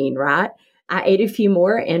eating, right? I ate a few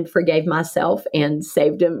more and forgave myself and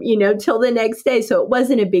saved them, till the next day. So it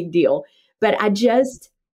wasn't a big deal, but I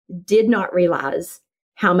just did not realize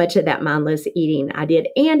how much of that mindless eating I did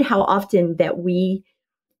and how often that we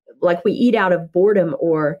eat out of boredom,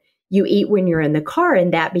 or you eat when you're in the car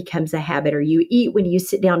and that becomes a habit, or you eat when you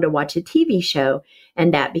sit down to watch a TV show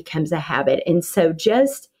and that becomes a habit. And so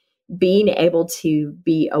just being able to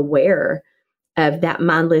be aware of that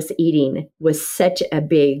mindless eating was such a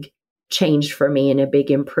big change for me and a big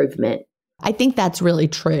improvement. I think that's really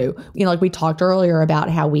true. Like we talked earlier about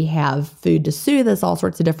how we have food to soothe us all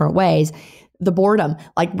sorts of different ways. The boredom,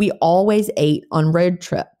 like we always ate on road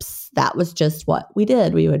trips. That was just what we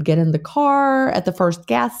did. We would get in the car at the first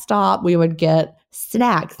gas stop. We would get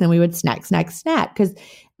snacks and we would snack because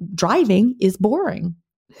driving is boring.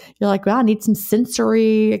 You're like, well, I need some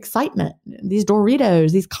sensory excitement. These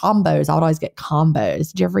Doritos, these combos. I would always get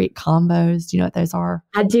combos. Did you ever eat combos? Do you know what those are?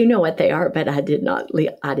 I do know what they are, but I didn't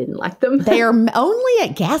like them. They are only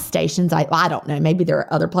at gas stations. I don't know. Maybe there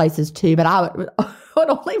are other places too, but I would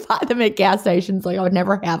only buy them at gas stations. Like I would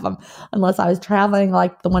never have them unless I was traveling,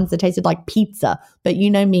 like the ones that tasted like pizza. But you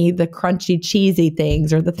know me, the crunchy, cheesy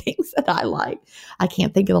things are the things that I like. I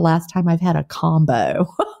can't think of the last time I've had a combo.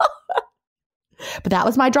 But that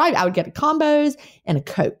was my drive. I would get a combos and a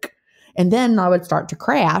Coke. And then I would start to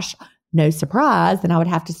crash. No surprise. Then I would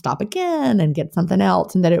have to stop again and get something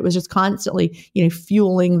else. And that it was just constantly,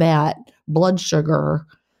 fueling that blood sugar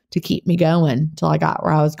to keep me going till I got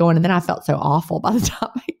where I was going. And then I felt so awful by the time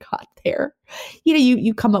I got there.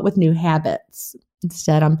 You come up with new habits.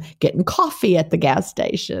 Instead, I'm getting coffee at the gas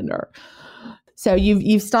station so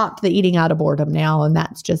you've stopped the eating out of boredom now, and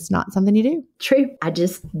that's just not something you do. True. I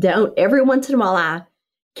just don't. Every once in a while, I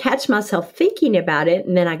catch myself thinking about it,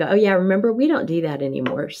 and then I go, oh, yeah, remember, we don't do that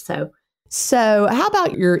anymore. So how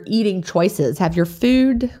about your eating choices? Have your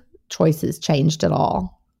food choices changed at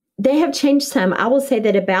all? They have changed some. I will say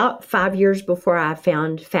that about 5 years before I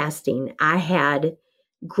found fasting, I had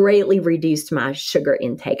greatly reduced my sugar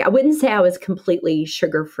intake. I wouldn't say I was completely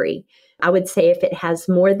sugar-free. I would say if it has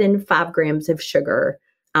more than 5 grams of sugar,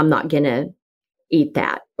 I'm not going to eat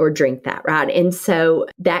that or drink that, right? And so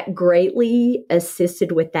that greatly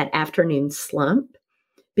assisted with that afternoon slump.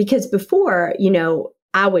 Because before,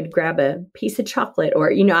 I would grab a piece of chocolate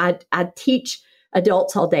or, I'd teach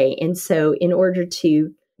adults all day. And so in order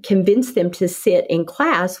to convince them to sit in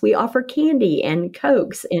class, we offer candy and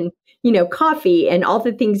Cokes and, coffee and all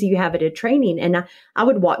the things you have at a training. And I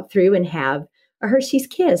would walk through and have a Hershey's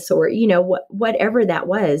Kiss or, whatever that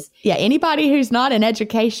was. Yeah. Anybody who's not in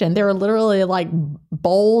education, there are literally like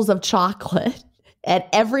bowls of chocolate at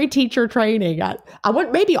every teacher training. I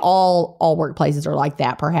would, maybe all workplaces are like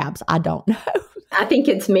that, perhaps. I don't know. I think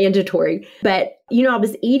it's mandatory. But, I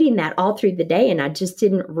was eating that all through the day and I just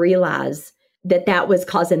didn't realize that was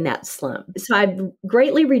causing that slump. So I've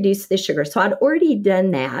greatly reduced the sugar. So I'd already done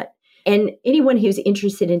that. And anyone who's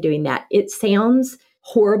interested in doing that, it sounds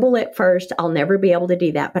horrible at first. I'll never be able to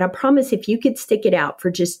do that. But I promise if you could stick it out for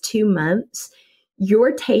just 2 months,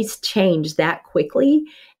 your taste changed that quickly.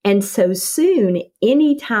 And so soon,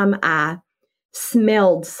 anytime I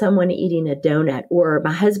smelled someone eating a donut or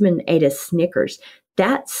my husband ate a Snickers,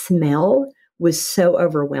 that smell was so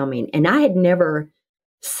overwhelming. And I had never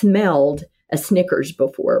smelled a Snickers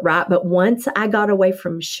before, right? But once I got away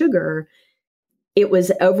from sugar, it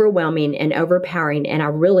was overwhelming and overpowering. And I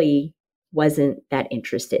really wasn't that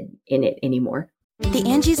interested in it anymore. The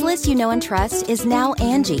Angie's List you know and trust is now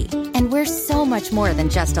Angie, and we're so much more than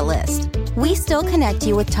just a list. We still connect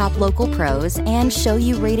you with top local pros and show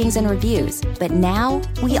you ratings and reviews, but now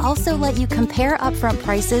we also let you compare upfront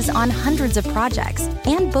prices on hundreds of projects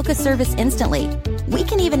and book a service instantly. We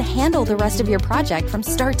can even handle the rest of your project from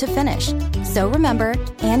start to finish. So remember,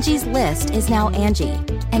 Angie's List is now Angie,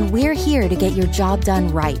 and we're here to get your job done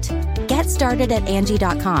right. Get started at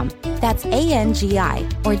Angie.com. That's ANGI,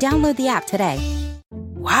 or download the app today.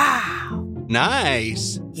 Wow.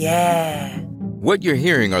 Nice. Yeah. What you're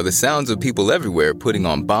hearing are the sounds of people everywhere putting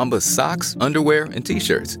on Bombas socks, underwear, and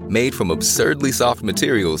T-shirts made from absurdly soft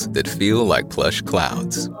materials that feel like plush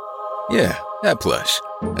clouds. Yeah, that plush.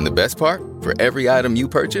 And the best part? For every item you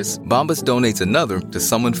purchase, Bombas donates another to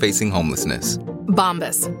someone facing homelessness.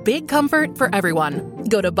 Bombas. Big comfort for everyone.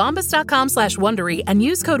 Go to bombas.com/Wondery and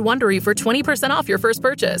use code Wondery for 20% off your first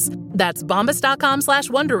purchase. That's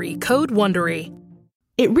bombas.com/Wondery, code Wondery.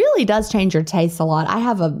 It really does change your taste a lot. I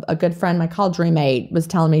have a good friend, my college roommate, was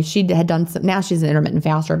telling me she had done some, now she's an intermittent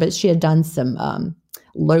faster, but she had done some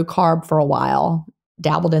low carb for a while,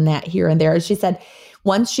 dabbled in that here and there. She said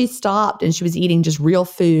once she stopped and she was eating just real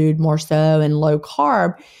food more so and low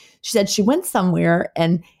carb, she said she went somewhere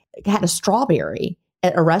and had a strawberry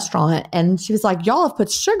at a restaurant. And she was like, y'all have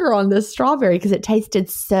put sugar on this strawberry because it tasted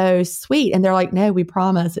so sweet. And they're like, no, we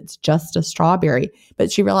promise it's just a strawberry.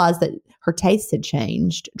 But she realized that her taste had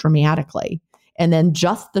changed dramatically. And then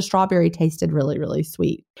just the strawberry tasted really, really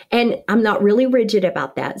sweet. And I'm not really rigid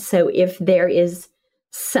about that. So if there is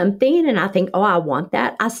something and I think, oh, I want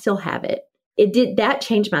that, I still have it. That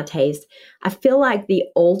changed my taste. I feel like the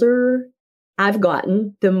older I've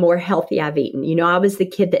gotten, the more healthy I've eaten. I was the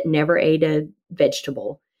kid that never ate a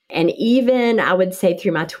vegetable. And even I would say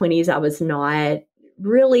through my 20s, I was not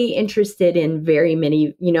really interested in very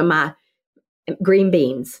many, my green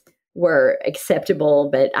beans were acceptable,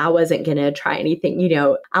 but I wasn't going to try anything.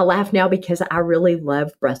 I laugh now because I really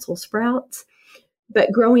love Brussels sprouts,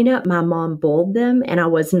 But growing up, my mom boiled them and I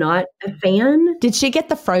was not a fan. Did she get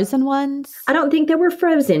the frozen ones? I don't think they were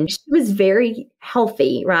frozen. She was very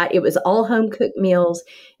healthy, right? It was all home cooked meals.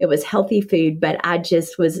 It was healthy food, but I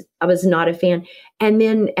was not a fan. And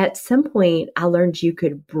then at some point I learned you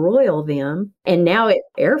could broil them, and now it's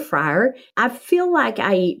air fryer. I feel like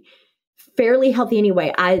I eat fairly healthy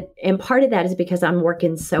anyway. And part of that is because I'm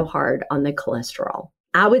working so hard on the cholesterol.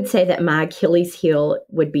 I would say that my Achilles heel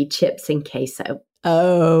would be chips and queso.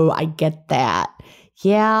 Oh, I get that.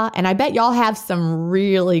 Yeah. And I bet y'all have some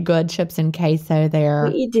really good chips and queso there.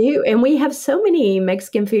 We do. And we have so many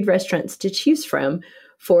Mexican food restaurants to choose from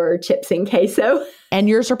for chips and queso. And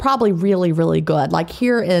yours are probably really, really good. Like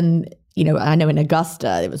here in, I know in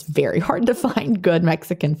Augusta, it was very hard to find good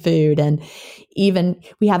Mexican food. And even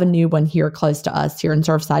we have a new one here close to us here in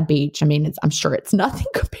Surfside Beach. I mean, I'm sure it's nothing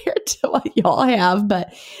compared to what y'all have,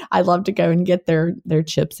 but I love to go and get their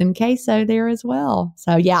chips and queso there as well.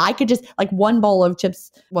 So yeah, I could just like one bowl of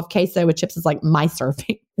chips with queso with chips is like my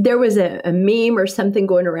serving. There was a meme or something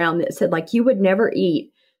going around that said like you would never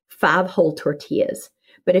eat 5 whole tortillas,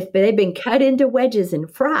 but if they'd been cut into wedges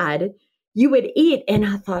and fried, you would eat. And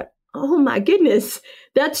I thought, oh my goodness,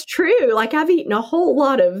 that's true. Like I've eaten a whole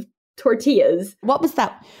lot of tortillas. What was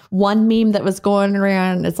that one meme that was going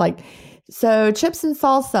around? It's like, so chips and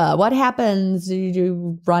salsa, what happens? Do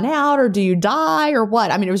you run out or do you die or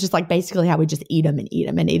what? I mean, it was just like basically how we just eat them and eat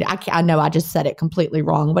them and eat them. I know I just said it completely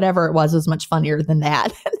wrong. Whatever it was much funnier than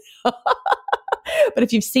that. But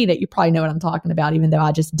if you've seen it, you probably know what I'm talking about, even though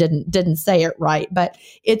I just didn't say it right. But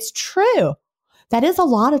it's true. That is a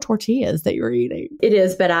lot of tortillas that you're eating. It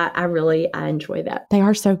is, but I enjoy that. They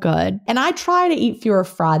are so good. And I try to eat fewer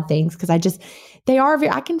fried things because I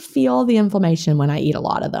can feel the inflammation when I eat a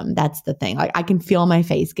lot of them. That's the thing. Like I can feel my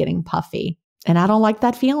face getting puffy and I don't like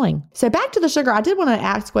that feeling. So back to the sugar. I did want to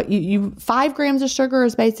ask what you 5 grams of sugar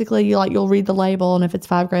is basically you'll read the label and if it's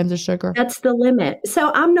 5 grams of sugar. That's the limit.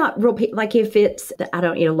 So I'm not real, like if I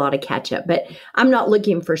don't eat a lot of ketchup, but I'm not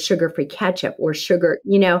looking for sugar-free ketchup or sugar,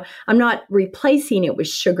 I'm not replacing it with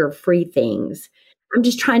sugar-free things. I'm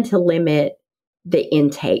just trying to limit the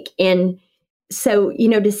intake. And so,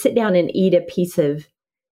 to sit down and eat a piece of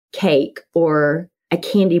cake or a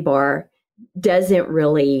candy bar doesn't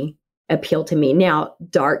really appeal to me. Now,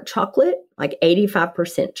 dark chocolate, like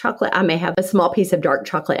 85% chocolate, I may have a small piece of dark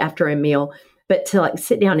chocolate after a meal, but to like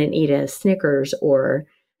sit down and eat a Snickers or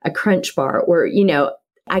a Crunch Bar or,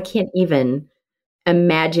 I can't even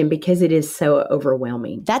imagine because it is so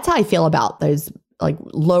overwhelming. That's how I feel about those like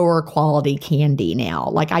lower quality candy now.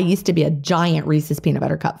 Like I used to be a giant Reese's peanut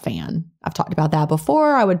butter cup fan. I've talked about that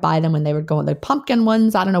before. I would buy them when they would go on the pumpkin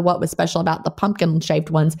ones. I don't know what was special about the pumpkin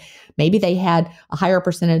shaped ones. Maybe they had a higher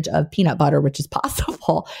percentage of peanut butter, which is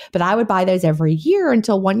possible, but I would buy those every year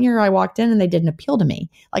until one year I walked in and they didn't appeal to me.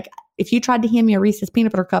 Like if you tried to hand me a Reese's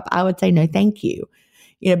peanut butter cup, I would say, no, thank you.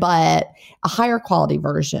 But a higher quality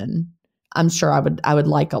version, I'm sure I would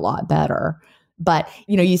like a lot better. But,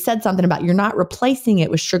 you said something about you're not replacing it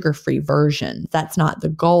with sugar-free versions. That's not the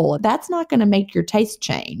goal. That's not going to make your taste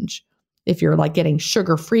change if you're like getting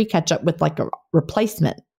sugar-free ketchup with like a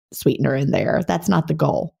replacement sweetener in there. That's not the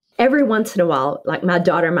goal. Every once in a while, like my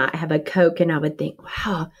daughter might have a Coke and I would think,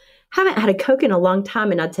 wow, haven't had a Coke in a long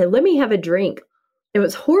time. And I'd say, let me have a drink. It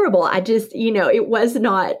was horrible. I just,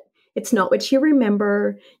 it's not what you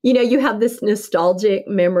remember. You have this nostalgic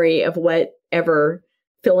memory of whatever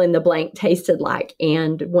fill in the blank tasted like.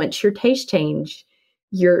 And once your taste change,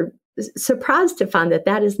 you're surprised to find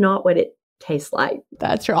that is not what it tastes like.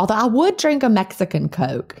 That's true. Although I would drink a Mexican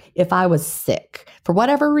Coke if I was sick. For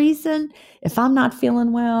whatever reason, if I'm not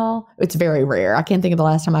feeling well, it's very rare. I can't think of the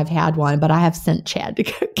last time I've had one, but I have sent Chad to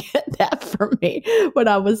go get that for me when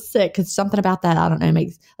I was sick. Because something about that, I don't know,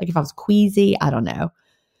 makes like if I was queasy, I don't know.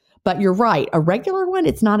 But you're right. A regular one,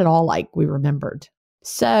 it's not at all like we remembered.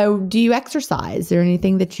 So do you exercise? Is there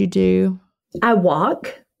anything that you do? I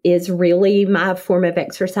walk is really my form of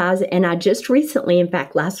exercise. And I just recently, in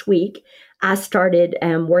fact, last week, I started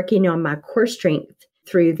working on my core strength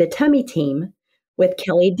through the Tummy Team with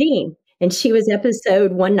Kelly Dean. And she was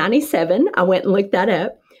episode 197. I went and looked that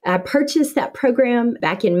up. I purchased that program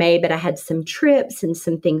back in May, but I had some trips and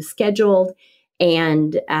some things scheduled.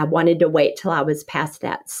 And I wanted to wait till I was past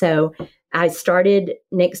that. So I started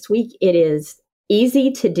next week. It is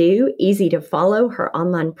easy to do, easy to follow. Her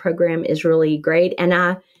online program is really great. And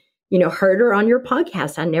I, heard her on your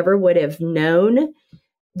podcast. I never would have known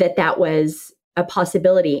that was a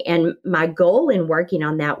possibility. And my goal in working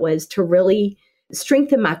on that was to really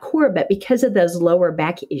strengthen my core. But because of those lower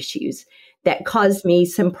back issues that caused me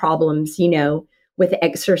some problems, with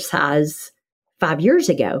exercise 5 years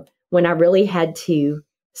ago, when I really had to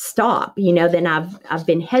stop, then I've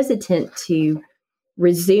been hesitant to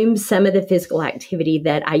resume some of the physical activity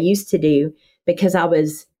that I used to do because I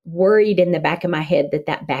was worried in the back of my head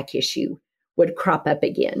that back issue would crop up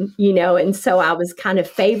again, and so I was kind of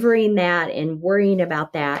favoring that and worrying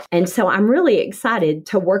about that. And so I'm really excited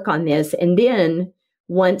to work on this. And then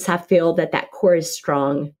once I feel that core is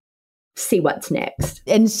strong, see what's next.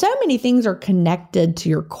 And so many things are connected to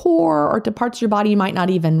your core or to parts of your body you might not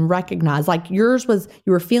even recognize. Like yours was,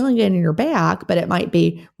 you were feeling it in your back, but it might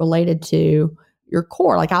be related to your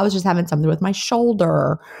core. Like I was just having something with my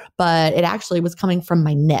shoulder, but it actually was coming from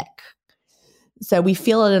my neck. So we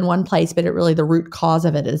feel it in one place, but the root cause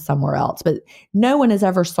of it is somewhere else. But no one is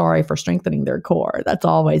ever sorry for strengthening their core. That's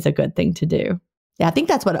always a good thing to do. Yeah, I think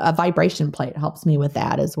that's what a vibration plate helps me with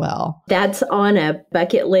that as well. That's on a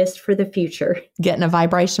bucket list for the future. Getting a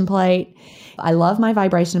vibration plate. I love my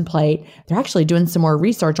vibration plate. They're actually doing some more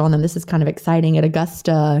research on them. This is kind of exciting at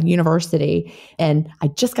Augusta University. And I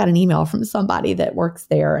just got an email from somebody that works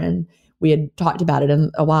there, and we had talked about it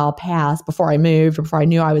in a while past before I moved or before I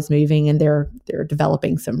knew I was moving, and they're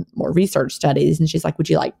developing some more research studies. And she's like, would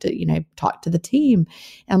you like to, talk to the team?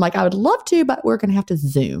 And I'm like, I would love to, but we're going to have to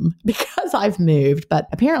Zoom because I've moved. But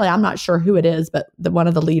apparently I'm not sure who it is, but one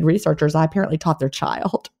of the lead researchers, I apparently taught their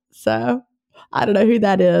child. So I don't know who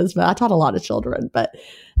that is, but I taught a lot of children. But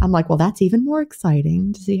I'm like, well, that's even more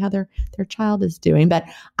exciting to see how their child is doing. But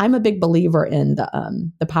I'm a big believer in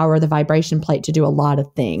the power of the vibration plate to do a lot of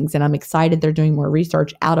things. And I'm excited they're doing more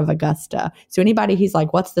research out of Augusta. So anybody who's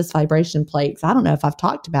like, what's this vibration plate? 'Cause I don't know if I've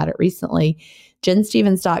talked about it recently.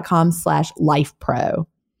 jenstevens.com/lifepro.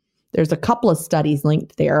 There's a couple of studies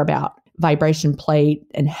linked there about vibration plate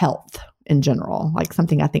and health in general, like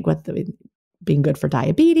something I think with being good for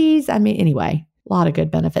diabetes. I mean, anyway, a lot of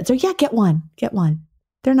good benefits. So yeah, get one.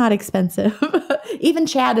 They're not expensive. Even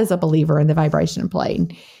Chad is a believer in the vibration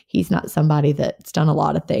plate. He's not somebody that's done a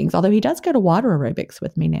lot of things, although he does go to water aerobics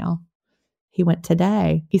with me now. He went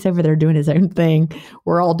today. He's over there doing his own thing.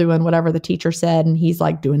 We're all doing whatever the teacher said, and he's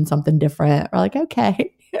like doing something different. We're like,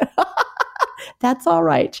 okay, that's all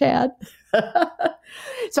right, Chad.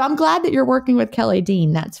 So I'm glad that you're working with Kelly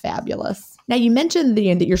Dean. That's fabulous. Now, you mentioned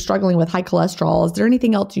that you're struggling with high cholesterol. Is there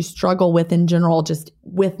anything else you struggle with in general, just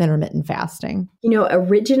with intermittent fasting?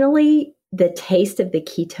 Originally, the taste of the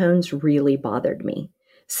ketones really bothered me.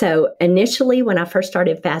 So initially, when I first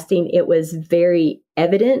started fasting, it was very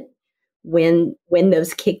evident when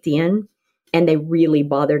those kicked in, and they really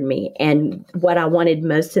bothered me. And what I wanted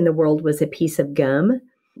most in the world was a piece of gum,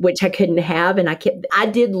 which I couldn't have. And I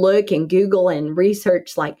did look and Google and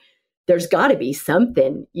research, like, there's got to be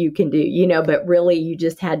something you can do, but really you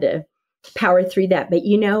just had to power through that. But,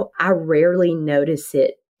 I rarely notice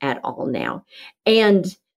it at all now.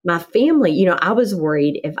 And my family, I was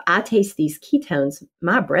worried if I taste these ketones,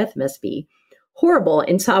 my breath must be horrible.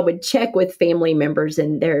 And so I would check with family members,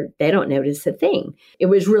 and they don't notice a thing. It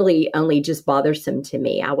was really only just bothersome to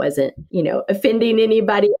me. I wasn't, offending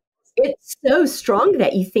anybody. It's so strong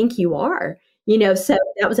that you think you are, so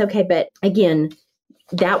that was okay. But again,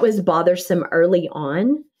 that was bothersome early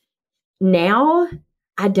on. Now,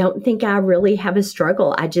 I don't think I really have a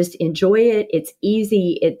struggle. I just enjoy it. It's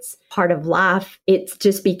easy. It's part of life. It's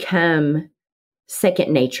just become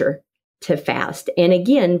second nature to fast. And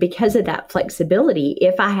again, because of that flexibility,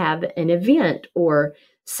 if I have an event or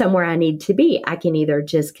somewhere I need to be, I can either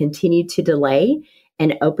just continue to delay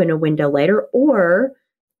and open a window later, or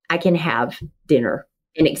I can have dinner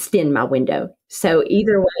and extend my window. So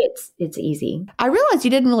either way, it's easy. I realized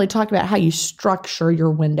you didn't really talk about how you structure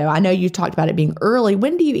your window. I know you talked about it being early.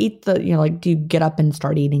 When do you eat do you get up and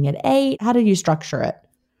start eating at 8? How do you structure it?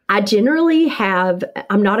 I generally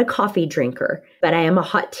I'm not a coffee drinker, but I am a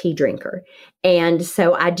hot tea drinker. And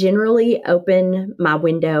so I generally open my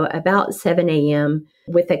window about 7 a.m.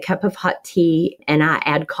 with a cup of hot tea, and I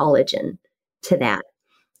add collagen to that.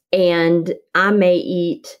 And I may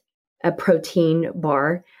eat a protein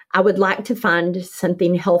bar. I would like to find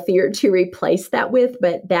something healthier to replace that with,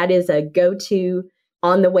 but that is a go-to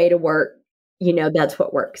on the way to work. That's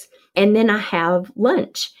what works. And then I have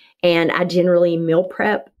lunch, and I generally meal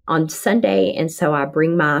prep on Sunday. And so I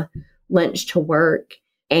bring my lunch to work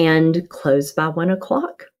and close by 1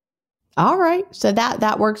 o'clock. All right. So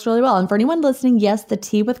that works really well. And for anyone listening, yes, the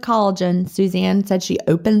tea with collagen, Suzanne said she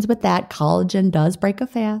opens with that. Collagen does break a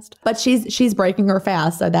fast, but she's breaking her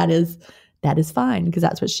fast. So that is fine, because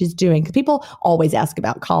that's what she's doing. Because people always ask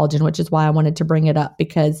about collagen, which is why I wanted to bring it up,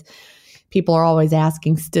 because people are always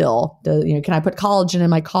asking still, can I put collagen in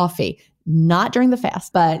my coffee? Not during the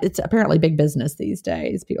fast, but it's apparently big business these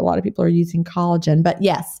days. A lot of people are using collagen. But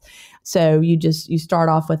yes, So you start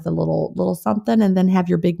off with a little something and then have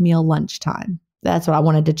your big meal lunchtime. That's what I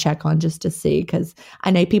wanted to check on just to see, because I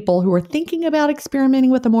know people who are thinking about experimenting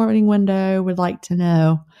with the morning window would like to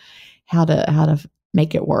know how to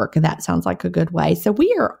make it work. And that sounds like a good way. So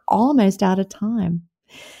we are almost out of time.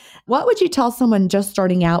 What would you tell someone just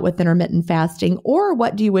starting out with intermittent fasting, or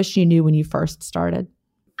what do you wish you knew when you first started?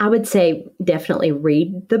 I would say definitely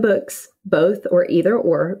read the books, both or either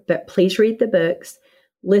or, but please read the books,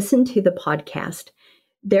 listen to the podcast.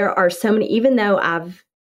 There are so many, even though I've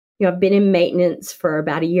been in maintenance for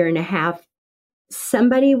about a year and a half,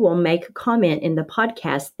 somebody will make a comment in the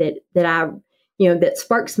podcast that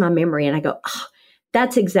sparks my memory. And I go, oh,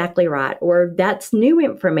 that's exactly right. Or that's new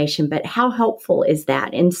information, but how helpful is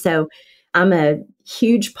that? And so I'm a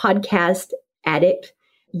huge podcast addict.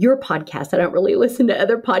 Your podcast, I don't really listen to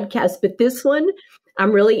other podcasts, but this one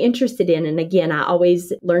I'm really interested in. And again, I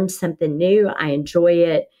always learn something new. I enjoy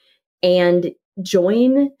it. And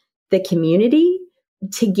join the community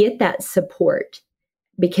to get that support,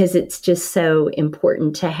 because it's just so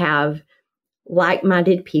important to have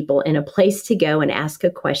like-minded people and a place to go and ask a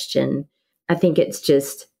question. I think it's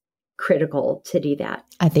just critical to do that.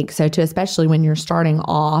 I think so too, especially when you're starting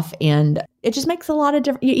off, and it just makes a lot of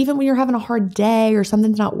difference. Even when you're having a hard day or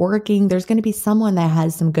something's not working, there's going to be someone that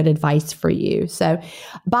has some good advice for you. So,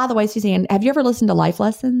 by the way, Suzanne, have you ever listened to Life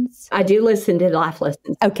Lessons? I do listen to Life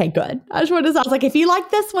Lessons. Okay, good. I just wanted to say, I was like, if you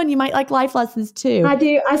like this one, you might like Life Lessons too. I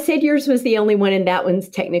do. I said yours was the only one, and that one's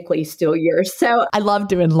technically still yours. So I love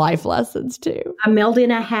doing Life Lessons too. I mailed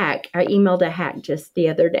in a hack. I emailed a hack just the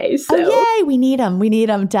other day. So. Oh, yay. We need them. We need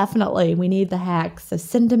them. Definitely. We need the hacks. So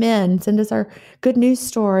send them in. Send us our good news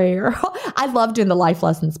story. Or I love doing the Life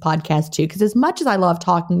Lessons podcast too, because as much as I love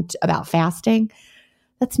talking about fasting,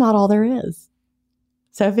 that's not all there is.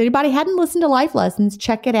 So if anybody hadn't listened to Life Lessons,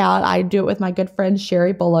 check it out. I do it with my good friend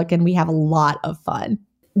Sherry Bullock, and we have a lot of fun.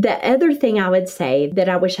 The other thing I would say that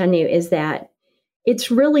I wish I knew is that it's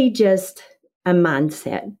really just a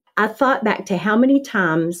mindset. I thought back to how many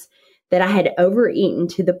times that I had overeaten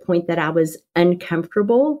to the point that I was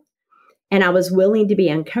uncomfortable, and I was willing to be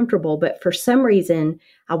uncomfortable, but for some reason,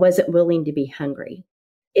 I wasn't willing to be hungry.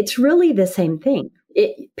 It's really the same thing.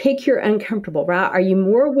 Pick your uncomfortable, right? Are you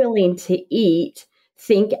more willing to eat,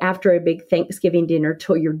 think after a big Thanksgiving dinner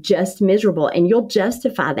till you're just miserable, and you'll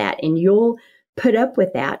justify that and you'll put up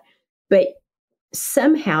with that. But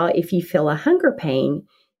somehow, if you feel a hunger pain,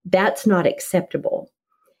 that's not acceptable.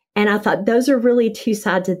 And I thought those are really two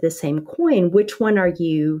sides of the same coin. Which one are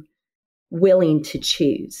you willing to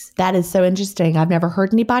choose? That is so interesting. I've never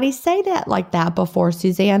heard anybody say that like that before,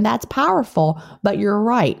 Suzanne. That's powerful, but you're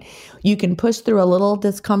right. You can push through a little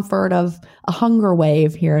discomfort of a hunger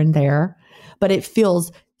wave here and there, but it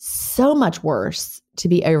feels so much worse to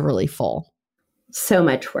be overly full. So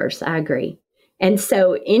much worse. I agree. And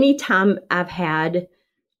so anytime I've had,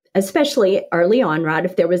 especially early on, right,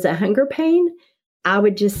 if there was a hunger pain, I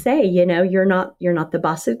would just say, you're not the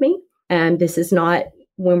boss of me. And this is not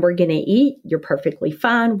when we're going to eat. You're perfectly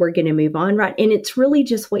fine. We're going to move on, right? And it's really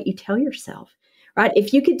just what you tell yourself, right?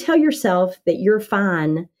 If you could tell yourself that you're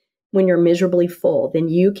fine when you're miserably full, then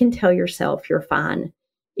you can tell yourself you're fine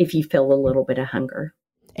if you feel a little bit of hunger.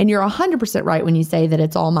 And you're 100% right when you say that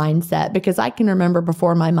it's all mindset, because I can remember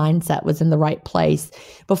before my mindset was in the right place,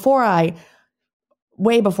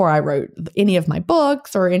 way before I wrote any of my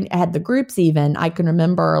books or had the groups even, I can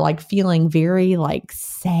remember feeling very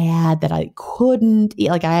sad that I couldn't eat.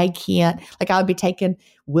 I can't, I would be taking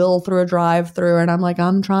Will through a drive-through and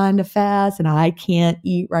I'm trying to fast and I can't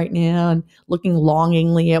eat right now, and looking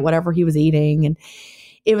longingly at whatever he was eating. And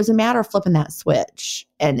it was a matter of flipping that switch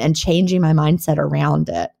and changing my mindset around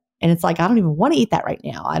it. And it's I don't even want to eat that right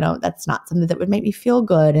now. That's not something that would make me feel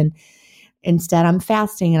good. And instead I'm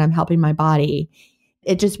fasting and I'm helping my body.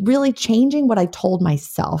 It just really changing what I told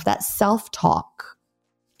myself. That self-talk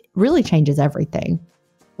really changes everything.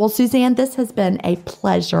 Well, Suzanne, this has been a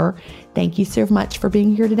pleasure. Thank you so much for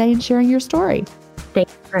being here today and sharing your story.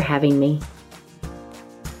 Thanks for having me.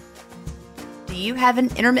 Do you have an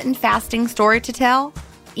intermittent fasting story to tell?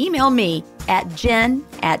 Email me at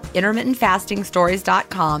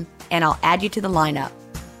jen@intermittentfastingstories.com and I'll add you to the lineup.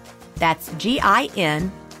 That's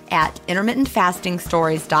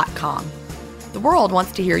GIN@intermittentfastingstories.com. The world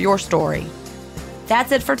wants to hear your story.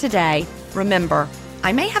 That's it for today. Remember,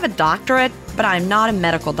 I may have a doctorate, but I'm not a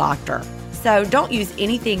medical doctor. So don't use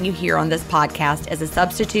anything you hear on this podcast as a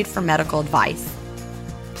substitute for medical advice.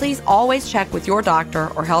 Please always check with your doctor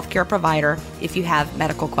or healthcare provider if you have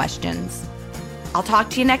medical questions. I'll talk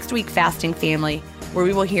to you next week, Fasting Family, where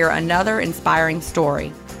we will hear another inspiring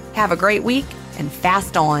story. Have a great week and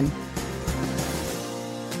fast on.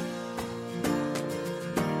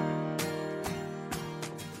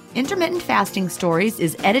 Intermittent Fasting Stories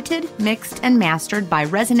is edited, mixed, and mastered by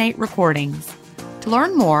Resonate Recordings. To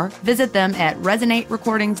learn more, visit them at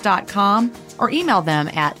resonaterecordings.com or email them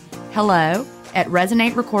at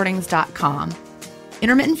hello@resonaterecordings.com.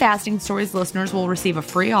 Intermittent Fasting Stories listeners will receive a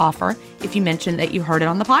free offer if you mention that you heard it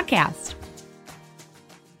on the podcast.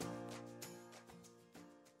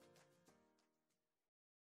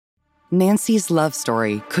 Nancy's love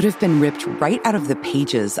story could have been ripped right out of the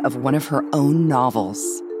pages of one of her own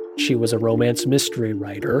novels. She was a romance mystery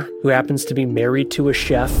writer who happens to be married to a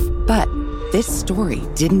chef. But this story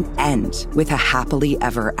didn't end with a happily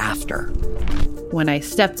ever after. When I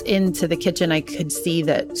stepped into the kitchen, I could see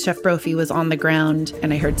that Chef Brophy was on the ground,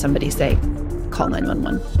 and I heard somebody say, "Call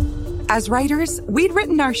 911." As writers, we'd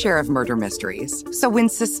written our share of murder mysteries. So when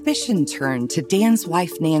suspicion turned to Dan's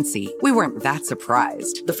wife, Nancy, we weren't that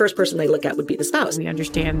surprised. The first person they look at would be the spouse. We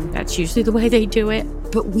understand that's usually the way they do it.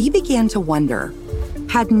 But we began to wonder,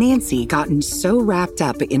 had Nancy gotten so wrapped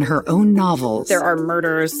up in her own novels There are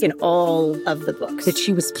murders in all of the books. that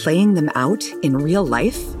she was playing them out in real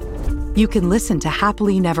life? You can listen to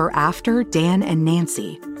Happily Never After, Dan and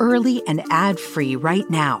Nancy, early and ad-free right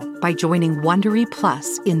now by joining Wondery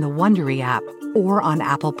Plus in the Wondery app or on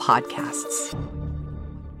Apple Podcasts.